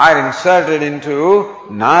 are inserted into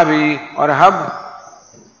navi or hub.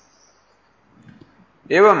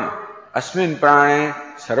 Evam asmin prane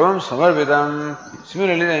sarvam samarpitam.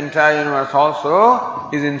 Similarly, the entire universe also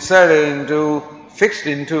is inserted fixed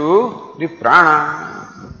into the prana.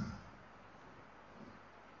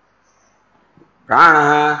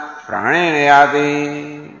 Prana pranena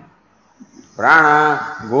yati.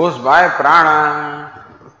 Prana goes by prana.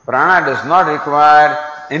 Prana does not require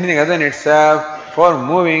anything other than itself for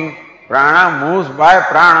moving. Prana moves by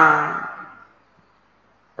prana.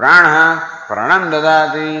 Prana pranam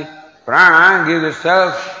dadati. Prana gives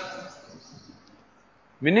itself.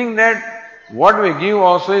 Meaning that what we give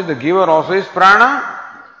also is, the giver also is prana.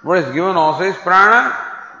 What is given also is prana.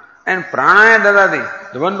 And pranaya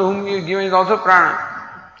dadati. The one to whom you give is also prana.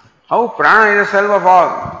 How prana is the self of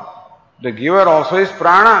all. The giver also is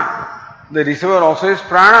prana. The receiver also is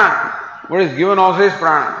prana. What is given also is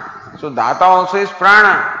prana. So data also is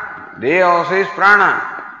prana. Deya also is prana.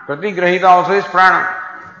 Pratigrahita also is prana.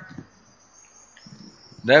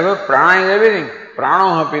 Therefore prana is everything.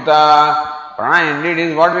 Prano hapita. Prana indeed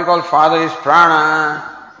is what we call father is prana.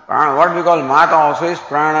 Prana, what we call mata also is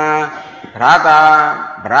prana.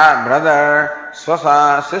 Bhrata, brother,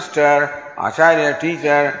 swasa, sister, acharya,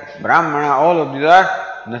 teacher, brahmana, all of these are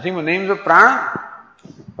nothing but names of prana.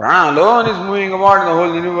 Prana alone is moving about the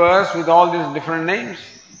whole universe with all these different names.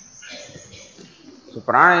 So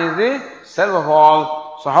prana is the self of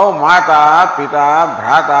all. So how mata, pita,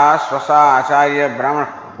 bhrata, swasa, acharya,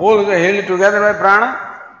 brahmana, all are held together by prana.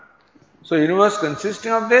 So universe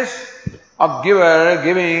consisting of this, of giver,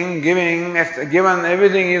 giving, given,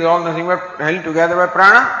 everything is all nothing but held together by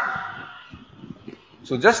prana.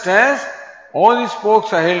 So just as all these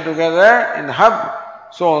spokes are held together in the hub,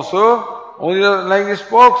 so also all these are like the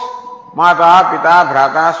spokes. Mata, pita,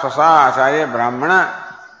 bhrata, swasa, acharya, brahmana,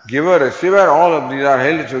 giver, receiver, all of these are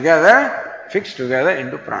held together, fixed together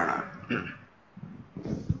into prana.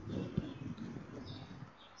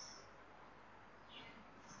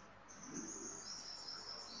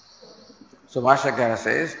 So Bhashyakara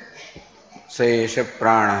says, Sesha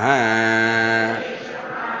prana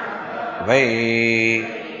vai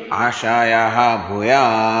ashayaha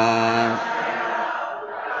bhuya.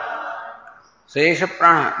 Sesha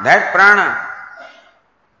prana, that prana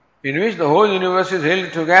in which the whole universe is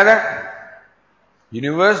held together.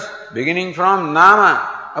 Universe beginning from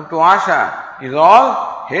nama up to asha is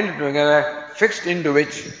all held together, fixed into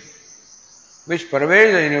which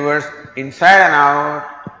pervades the universe inside and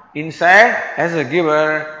out. Inside as a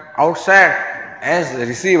giver, outside as a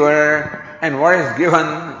receiver, and what is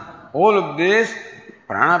given, all of this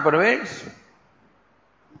prana pervades.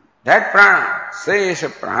 That prana,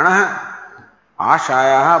 Sesha prana,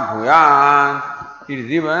 ashayaha bhuyan, it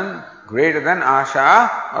is even greater than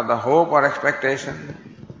asha or the hope or expectation.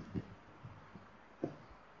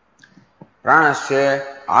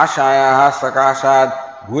 Pranasya आशायाः सकाशात्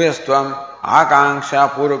भूयस्त्वम् आकांक्षा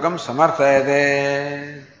पूर्वकम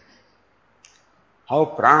samarthayate. How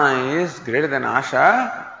prana is greater than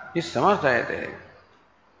asha is samarthayate.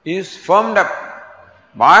 Is firmed up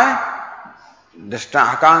by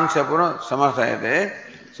akanksha pura samarthayate.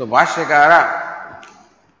 So Bhashyakara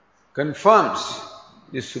confirms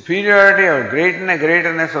the superiority or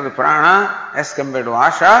greatness of the prana as compared to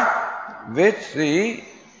asha with the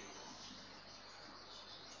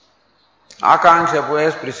akanksha pura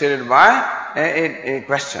is preceded by a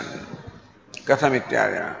question. Katham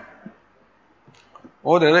ityadina.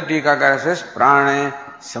 Oh, the other Tikakara says, Prane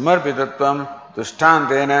samarpitatvam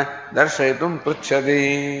tushtantena darshayitum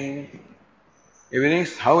pruchchati.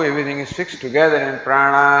 How everything is fixed together in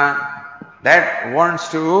prana, that wants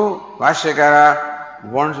to,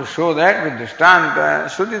 Bhashyakara wants to show that with drishtanta,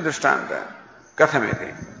 Shruti drishtanta.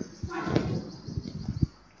 Kathamiti.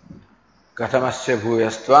 Kathamasya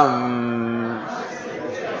bhuyastvam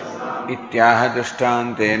ityaha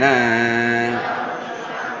drishtantena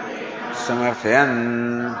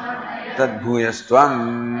samarthayan tad bhuyastvam.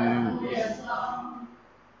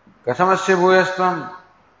 Kathamasya bhuyastvam.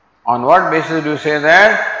 On what basis do you say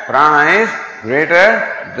that prana is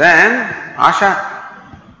greater than asha?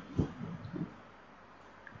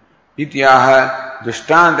 Ityaha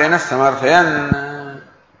drishtantena samarthayan.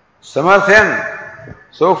 Samarthayan.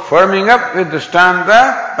 So firming up with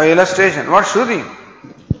drishtanta or illustration. What Shruti?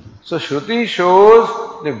 So Shruti shows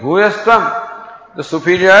the bhuyastvam, the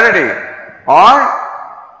superiority or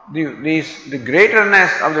the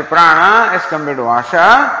greaterness of the prana as compared to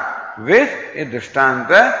asha with a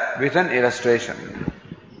drishtanta, with an illustration.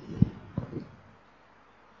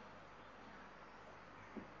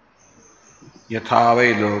 Yatha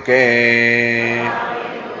vai loke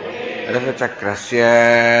rathachakrasya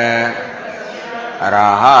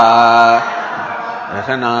araha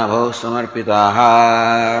rathanabhau samarpitaha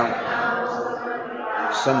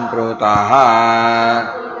samprotaha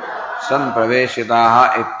sampraveshitaha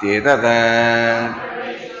ityetat.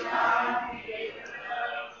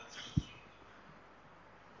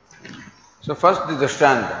 So first the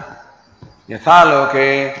drishtanta. Yatha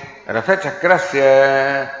loke ratha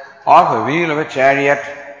chakrasya, of a wheel of a chariot,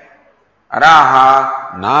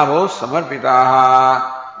 araha navo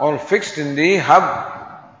samarpitaha, all fixed in the hub.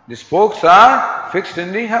 The spokes are fixed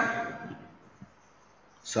in the hub.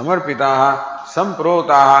 Samarpitaha,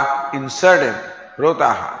 samprotaha, inserted,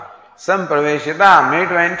 protaha, sampraveshitaha, made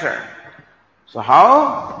to enter. So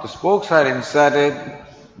how the spokes are inserted,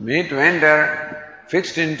 made to enter,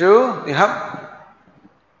 fixed into the hub.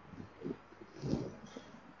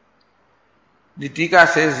 The Tika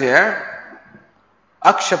says here,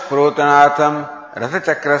 Aksha protanatham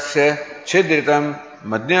rathachakrasya chidritam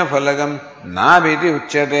madhya phalagam nabhiti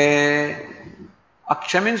uchyate.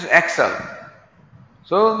 Aksha means axle.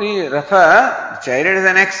 So the ratha, the chariot is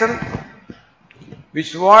an axle,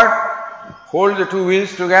 which what? Hold the two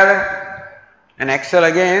wheels together. An axle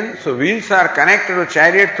again, so wheels are connected to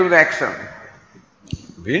chariot through the axle.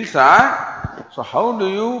 Wheels are, so how do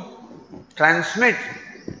you transmit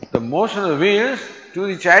the motion of the wheels to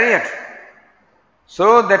the chariot?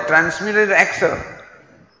 So that transmitted the axle.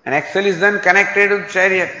 An axle is then connected to the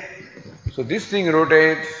chariot. So this thing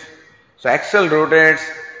rotates. So axle rotates.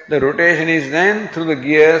 The rotation is then through the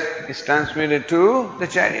gears is transmitted to the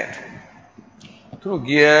chariot. Through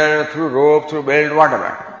gear, through rope, through belt,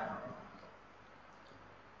 whatever.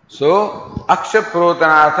 So aksha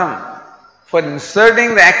protanatham. For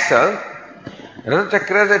inserting the axle, ratha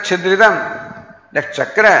chakra is a chidridam. That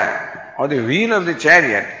chakra or the wheel of the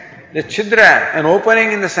chariot, the chidra, an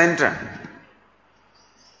opening in the center.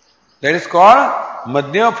 That is called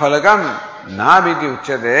madhya phalagam nabhiti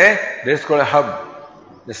uchyate. That is called a hub.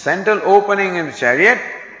 The central opening in the chariot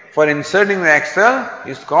for inserting the axle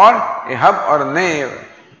is called a hub or a nave.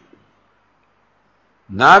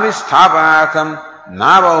 Navi sthapanartham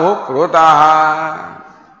navahu protaha.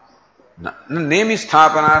 Name is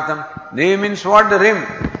sthapanartham. Name means what? The rim.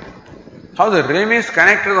 How the rim is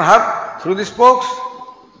connected to the hub? Through the spokes.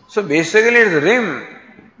 So basically it is the rim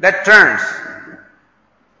that turns.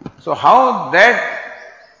 So how that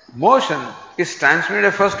motion is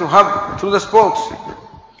transmitted first to hub through the spokes.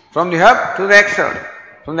 From the hub to the axle.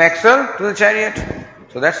 From the axle to the chariot.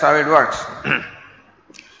 So that's how it works.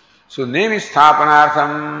 So name is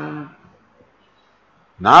sthapanartham.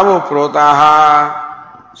 Navo protaha.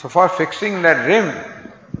 So for fixing that rim,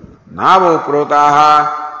 navo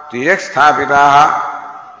protaha, tirak sthapitaha,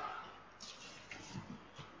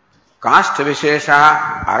 kashta vishesha,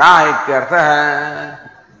 ara ityartha.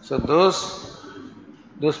 So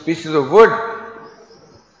those pieces of wood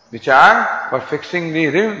which are for fixing the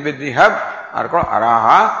rim with the hub, are called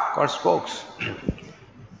araha, called spokes.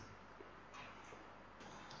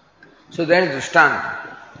 So that is Drishtanta.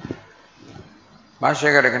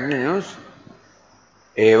 Bhashyakara continues,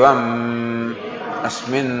 Evam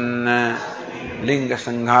asmin linga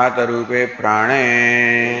sanghata rupe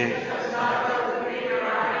prane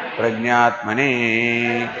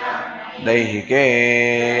prajnatmani daihike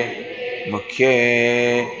mukhye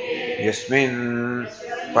yasmin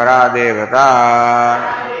paradevata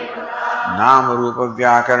नाम रूप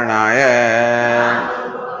व्याकरणाय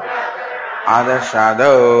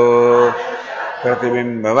आदर्शादौ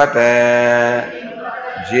प्रतिबिंबवत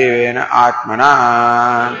जीवेन आत्मना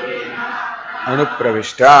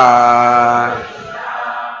अनुप्रविष्टा.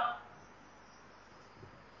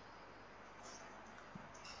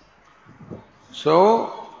 So,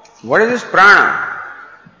 what is this prana?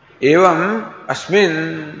 Evam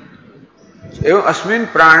asmin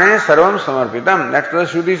prane sarvam samarpitam. That's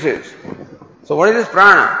what the Shruti says. So what is this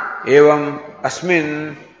prana? Evam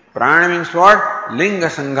asmin. Prana means what? Linga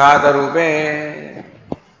sanghata rupe.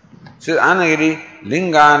 Says Anagiri,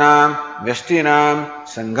 linganam, vyashtinam,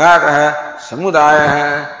 sanghata,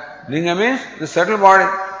 samudaya. Linga means the subtle body.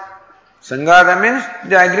 Sanghata means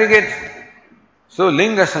the aggregate. So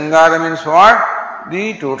linga sanghata means what?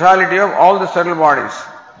 The totality of all the subtle bodies.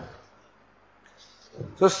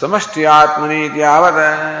 So samashti atmani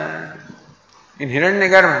ityavata in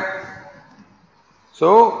Hiranyagarbha.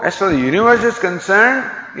 So as far as the universe is concerned,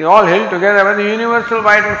 it all held together by the universal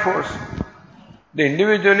vital force. The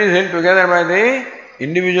individual is held together by the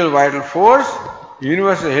individual vital force. The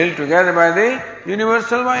universe is held together by the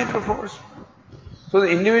universal vital force. So the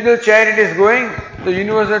individual chariot is going, the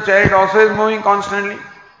universal chariot also is moving constantly.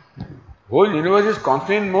 Whole universe is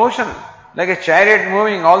constantly in motion, like a chariot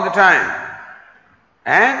moving all the time.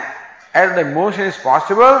 And as the motion is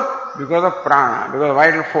possible because of prana, because of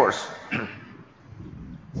vital force.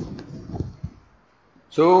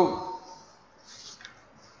 So,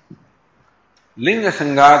 linga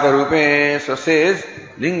sanghata rupe, so says,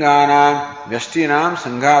 linganam, vyashtinam,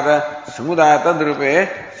 sanghata, samudaya tad rupe,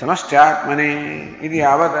 samashthyatmane, iti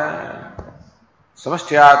avata.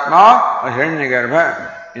 Samashthyatma or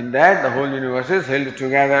Hiranyagarbha. In that the whole universe is held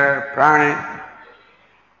together, prana.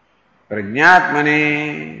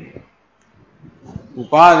 Prajnatmani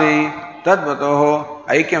upadi tadvatoho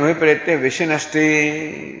aikyam viparitya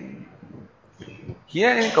vishinasti.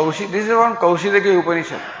 Here in Kaushik, this is one Kaushidaki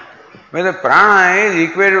Upanishad, where the prana is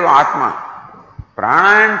equated to Atma.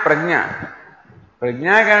 Prana and prajna.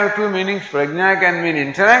 Prajna can have two meanings. Prajna can mean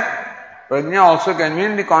intellect. Prajna also can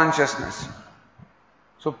mean the consciousness.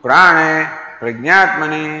 So prana,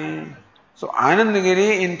 prajnatmani. So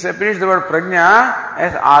Anandagiri interprets the word prajna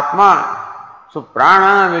as Atma. So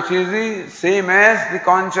prana, which is the same as the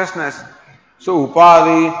consciousness. So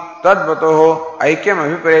upadi tadvatoho aikyam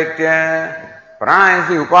abhiparetya. Prana is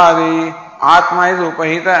the upadi, Atma is the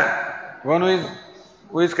upahita, one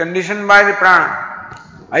who is conditioned by the prana.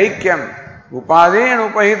 Aikyam, upadi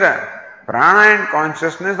and upahita. Prana and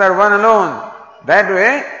consciousness are one alone. That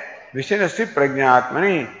way, Vishinasti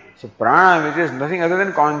prajnatmani. So prana, which is nothing other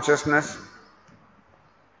than consciousness.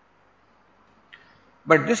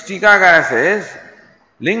 But this Tikakara says,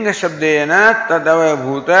 Linga Shabdena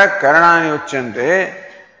tadavayabhuta karanani uchyante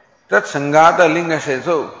tat sanghata linga sharira.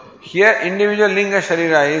 So here individual linga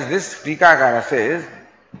sharira is this Tikakara says.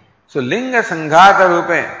 So linga sanghata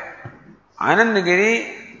rupe.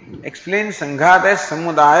 Anandagiri explains sanghata as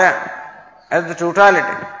samudaya, as the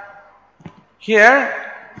totality. Here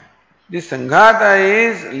the sanghata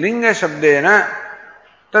is linga shabdena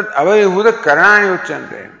tat avayabhuta karanani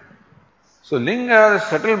uchyante. So linga, the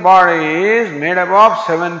subtle body, is made up of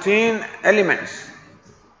 17 elements.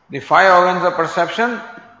 The 5 organs of perception,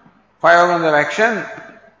 5 organs of action,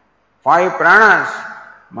 5 pranas,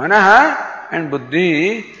 manaha and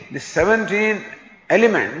buddhi, the 17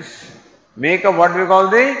 elements make up what we call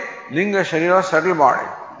the linga sharira, subtle body.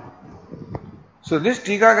 So this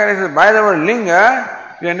Tikakara says, by the word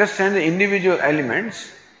linga, we understand the individual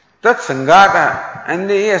elements, tat sanghata, and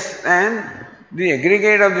the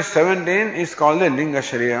aggregate of the 17 is called the linga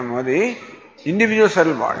shariram, or the individual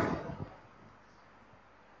subtle body.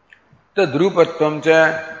 Tadrupatvam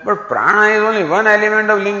cha, but prana is only one element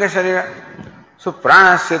of linga sharira. So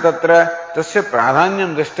pranasya tatra tasya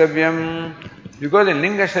pradhanyam drashtavyam. Because in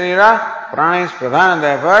linga sharira, prana is pradhana,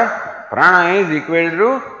 therefore prana is equal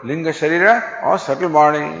to linga sharira or subtle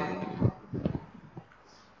body.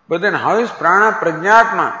 But then how is prana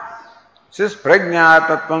prajnatma? Says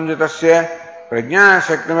prajnatatvam jatasya prajna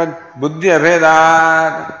shaktimat buddhi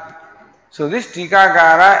abhedat. So this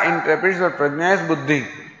Tikakara interprets that prajna is buddhi.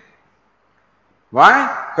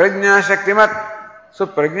 Why? Prajna Shaktimat. So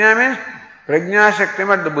prajna means prajna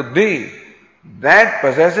Shaktimat, the buddhi that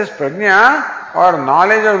possesses prajna or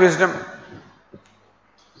knowledge or wisdom.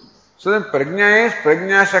 So then prajna is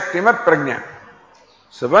prajna Shaktimat prajna.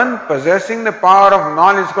 So one possessing the power of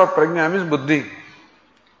knowledge is called prajna, means buddhi.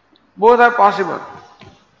 Both are possible.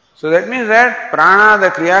 So that means that prana, the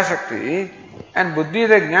kriya shakti, and buddhi,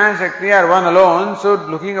 the jnana shakti, are one alone. So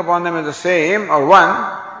looking upon them as the same or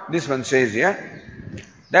one, this one says here.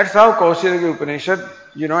 That's how Kaushilya Upanishad,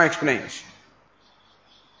 explains.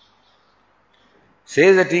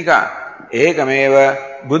 Says the Tika,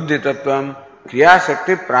 Ekameva buddhi tattvam kriya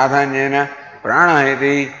shakti pradhanyena prana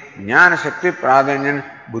iti jnana shakti pradhanyan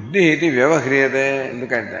buddhi iti vyavahriyate.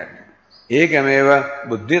 Look at that. Ekameva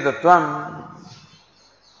buddhi tattvam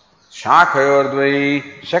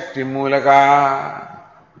shakhayor shakti mulaka.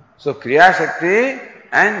 So kriya shakti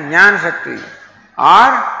and jnana shakti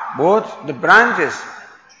are both the branches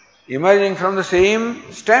emerging from the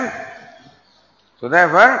same stem. So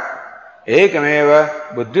therefore,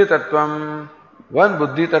 ekameva buddhi tattvam, one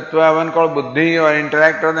buddhi tattva, one called buddhi or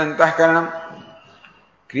intellect or the antahkaranam.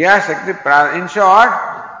 Kriya shakti, in short,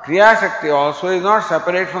 kriya shakti also is not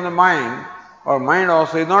separate from the mind, or mind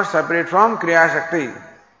also is not separate from kriya shakti.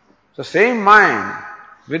 So same mind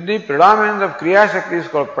with the predominance of kriya shakti is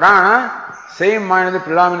called prana, same mind with the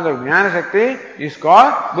predominance of jnana shakti is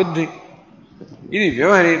called buddhi. Iti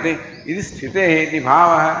vyavaharite, iti sthite iti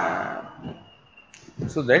bhavaha.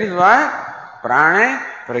 So that is why prane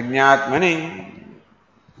prajnatmani.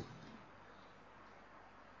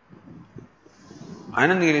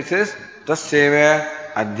 Anandagiri says, tasyeva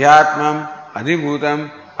adhyatmam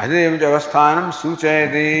adhibhutam adhidevam avasthanam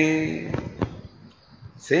suchayati.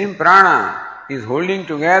 Same prana is holding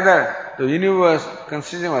together the universe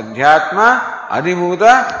consisting of adhyatma,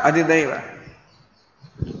 adhibhuta, adhideva.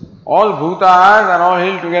 All bhutas are all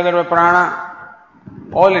held together by prana.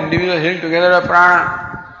 All individuals held together by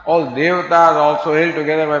prana. All devatas also held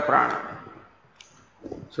together by prana.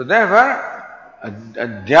 So therefore,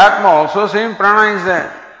 adhyatma also same prana is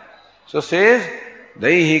there. So says,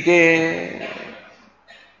 daihike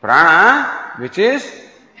prana, which is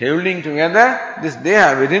holding together this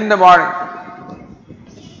deha within the body.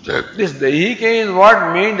 This daihike is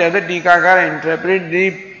what made the other tikakara interpret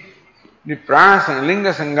the prana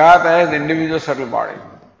linga sangata as the individual subtle body.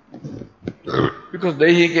 Because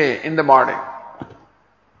daihike in the body.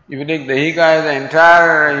 If you take dahika as the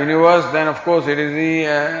entire universe, then of course it is the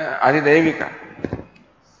adhidevika.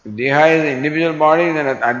 If deha is the individual body, then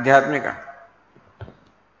it's adhyatmika.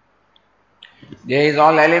 Deha is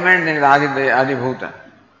all elements, then it's adhibhuta.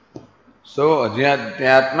 So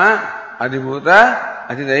adhyatma, adhibhuta,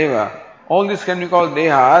 adhideva. All this can be called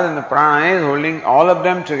deha, and the prana is holding all of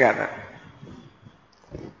them together.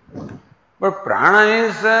 But prana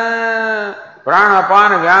is prana,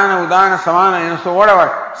 apana, vyana, udana, samana, so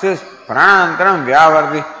whatever. It says pranantaram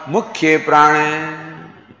vyavarti mukhye prane.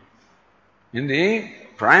 In the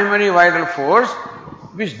primary vital force,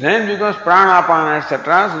 which then becomes prana, apana,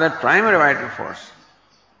 etc. So that primary vital force.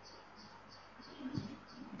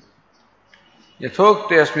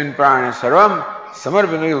 Yathokte asmin prane sarvam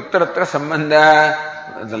samarpinagi uttaratra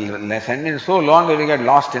sambandha. The sentence is so long that we get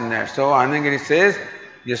lost in that. So Anandagiri says,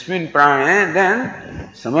 Yasmin prane,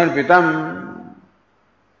 then samarpitam.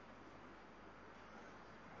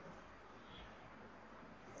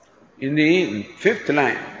 In the fifth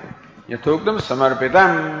line, Yathoktam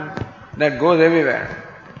samarpitam, that goes everywhere.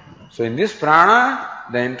 So in this prana,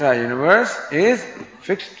 the entire universe is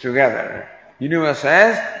fixed together. Universe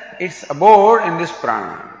has its abode in this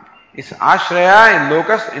prana. Its ashraya and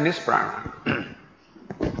locus in this prana.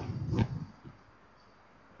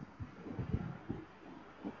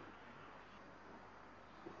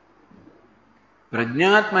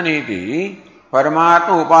 Prajnatmaniti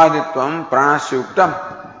paramatma upaditvam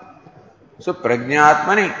pranasyuktam. So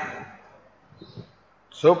prajnatmani.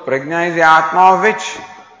 So prajna is the atma of which?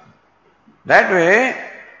 That way,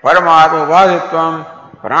 paramatma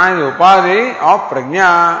upaditvam, prana is the upadhi of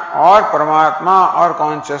prajna or paramatma or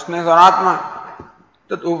consciousness or atma.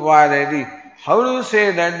 Tat upadayati. How do you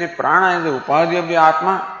say that the prana is the upadhi of the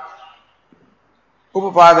atma?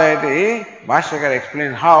 Upapadayati, Bhashyakara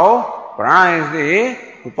explains how prana is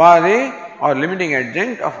the upadhi or limiting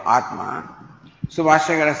adjunct of atma. So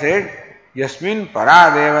Bhashyakara said, Yasmin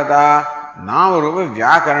para devata namarupa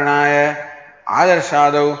vyakaranaya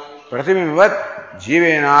adarshadau pratibimvat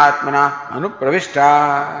jivena atmana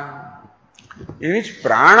anupravishta. In which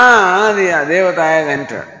prana the devata has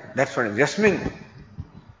entered. That's what it is. Yasmin.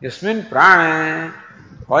 Yasmin prana.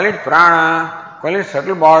 Call it prana. Call it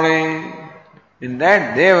subtle body. In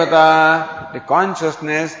that devata the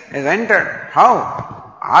consciousness has entered.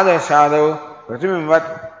 How? Adarshadav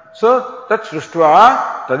pratibimvat. So, tat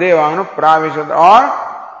sruštva tadevanu pravishat. Or,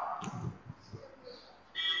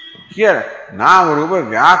 here, nama rupa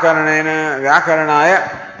vyakaranaya.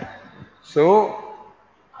 So,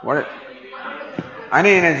 what?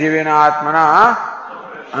 Anena jivena atmana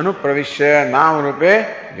anupravishya nama rupe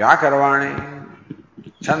vyakarvani.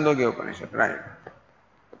 Chandogya Upanishad, right?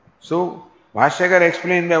 So, Bhashyakar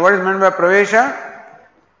explained that what is meant by pravesha?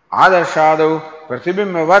 Adarshadav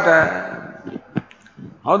pratibimvata.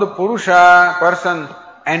 How the Purusha person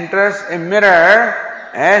enters a mirror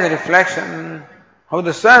as a reflection. How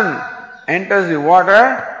the sun enters the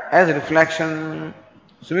water as a reflection.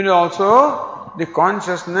 Similarly also, the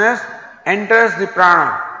consciousness enters the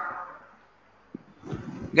prana,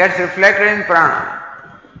 gets reflected in prana,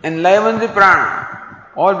 enlivens the prana,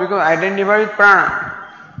 or becomes identified with prana.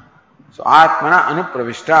 So, Atmana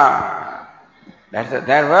Anupravishta. That's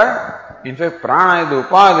where, in fact, prana is the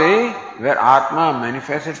upadhi where Atma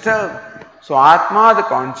manifests itself. So, Atma, the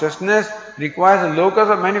consciousness, requires a locus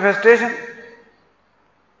of manifestation.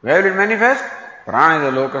 Where will it manifest? Prana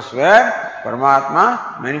is the locus where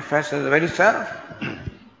Paramatma manifests as the very self.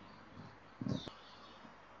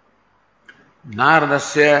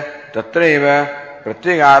 Naradasya tatraiva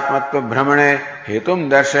pratyegatmatva brahmane hetum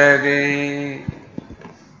darshayati.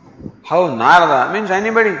 How Narada means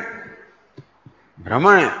anybody.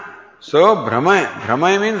 Brahmane. So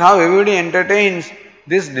Brahmaya means how everybody entertains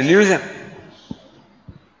this delusion.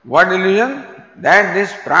 What delusion? That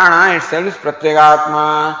this prana itself is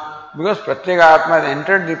pratyegatma. Because pratyegatma has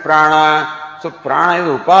entered the prana. So prana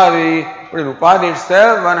is upadhi. But in upadhi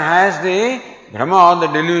itself one has the Brahma or the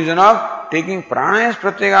delusion of taking prana as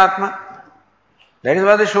pratyegatma. That is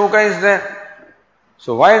why the shoka is there.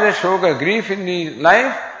 So why the shoka, grief in the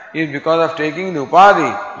life, is because of taking the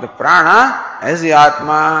upadhi, the prana, as the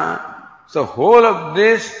atma. So whole of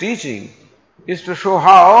this teaching is to show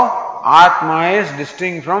how atma is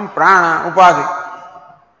distinct from prana, upadhi.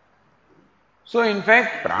 So in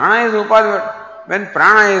fact, prana is upadhi, but when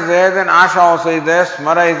prana is there, then asha also is there,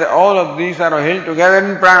 smara is there, all of these are held together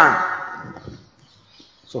in prana.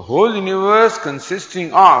 So whole universe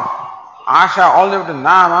consisting of asha all the way to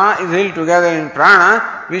nama is held together in prana,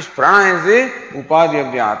 which prana is the upadhi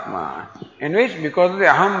of the atma. In which, because of the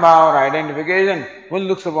aham bhava or identification, one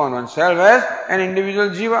looks upon oneself as an individual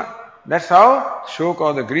jiva. That's how shoka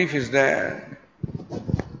or the grief is there.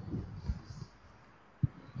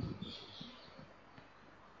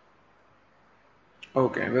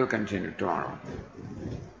 Okay, we'll continue tomorrow.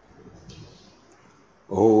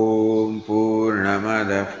 Om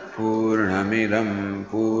Purnamadah Purnamidam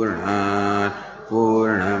Purnat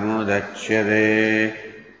Purnamudachyate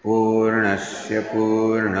Purnasya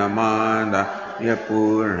Purnamadaya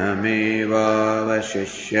Purnameva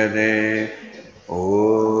Vashishyate.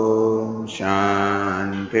 Om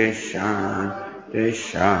Shanti Shanti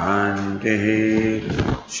Shanti.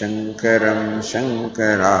 Shankaram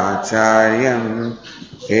Shankaracharyam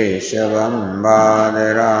Keshavam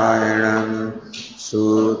Badarayanam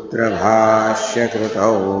Sutra Bhashya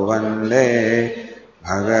Krutau Vande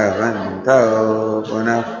Bhagavantau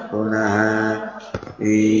Punah Punah.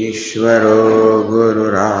 Ishvaro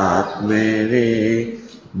Gururatmeri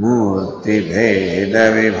Murti Bheda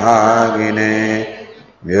Vibhagine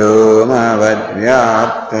Vyomavad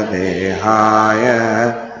Vyapta Dehaya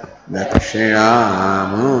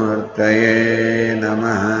Dakshinamurtaye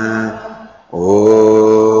Namaha.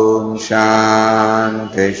 Om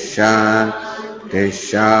Shanti Shanti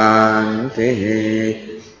Shanti.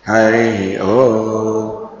 Hari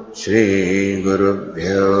Om. Shri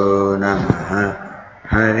Gurubhyo Namaha.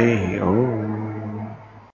 Hari Om.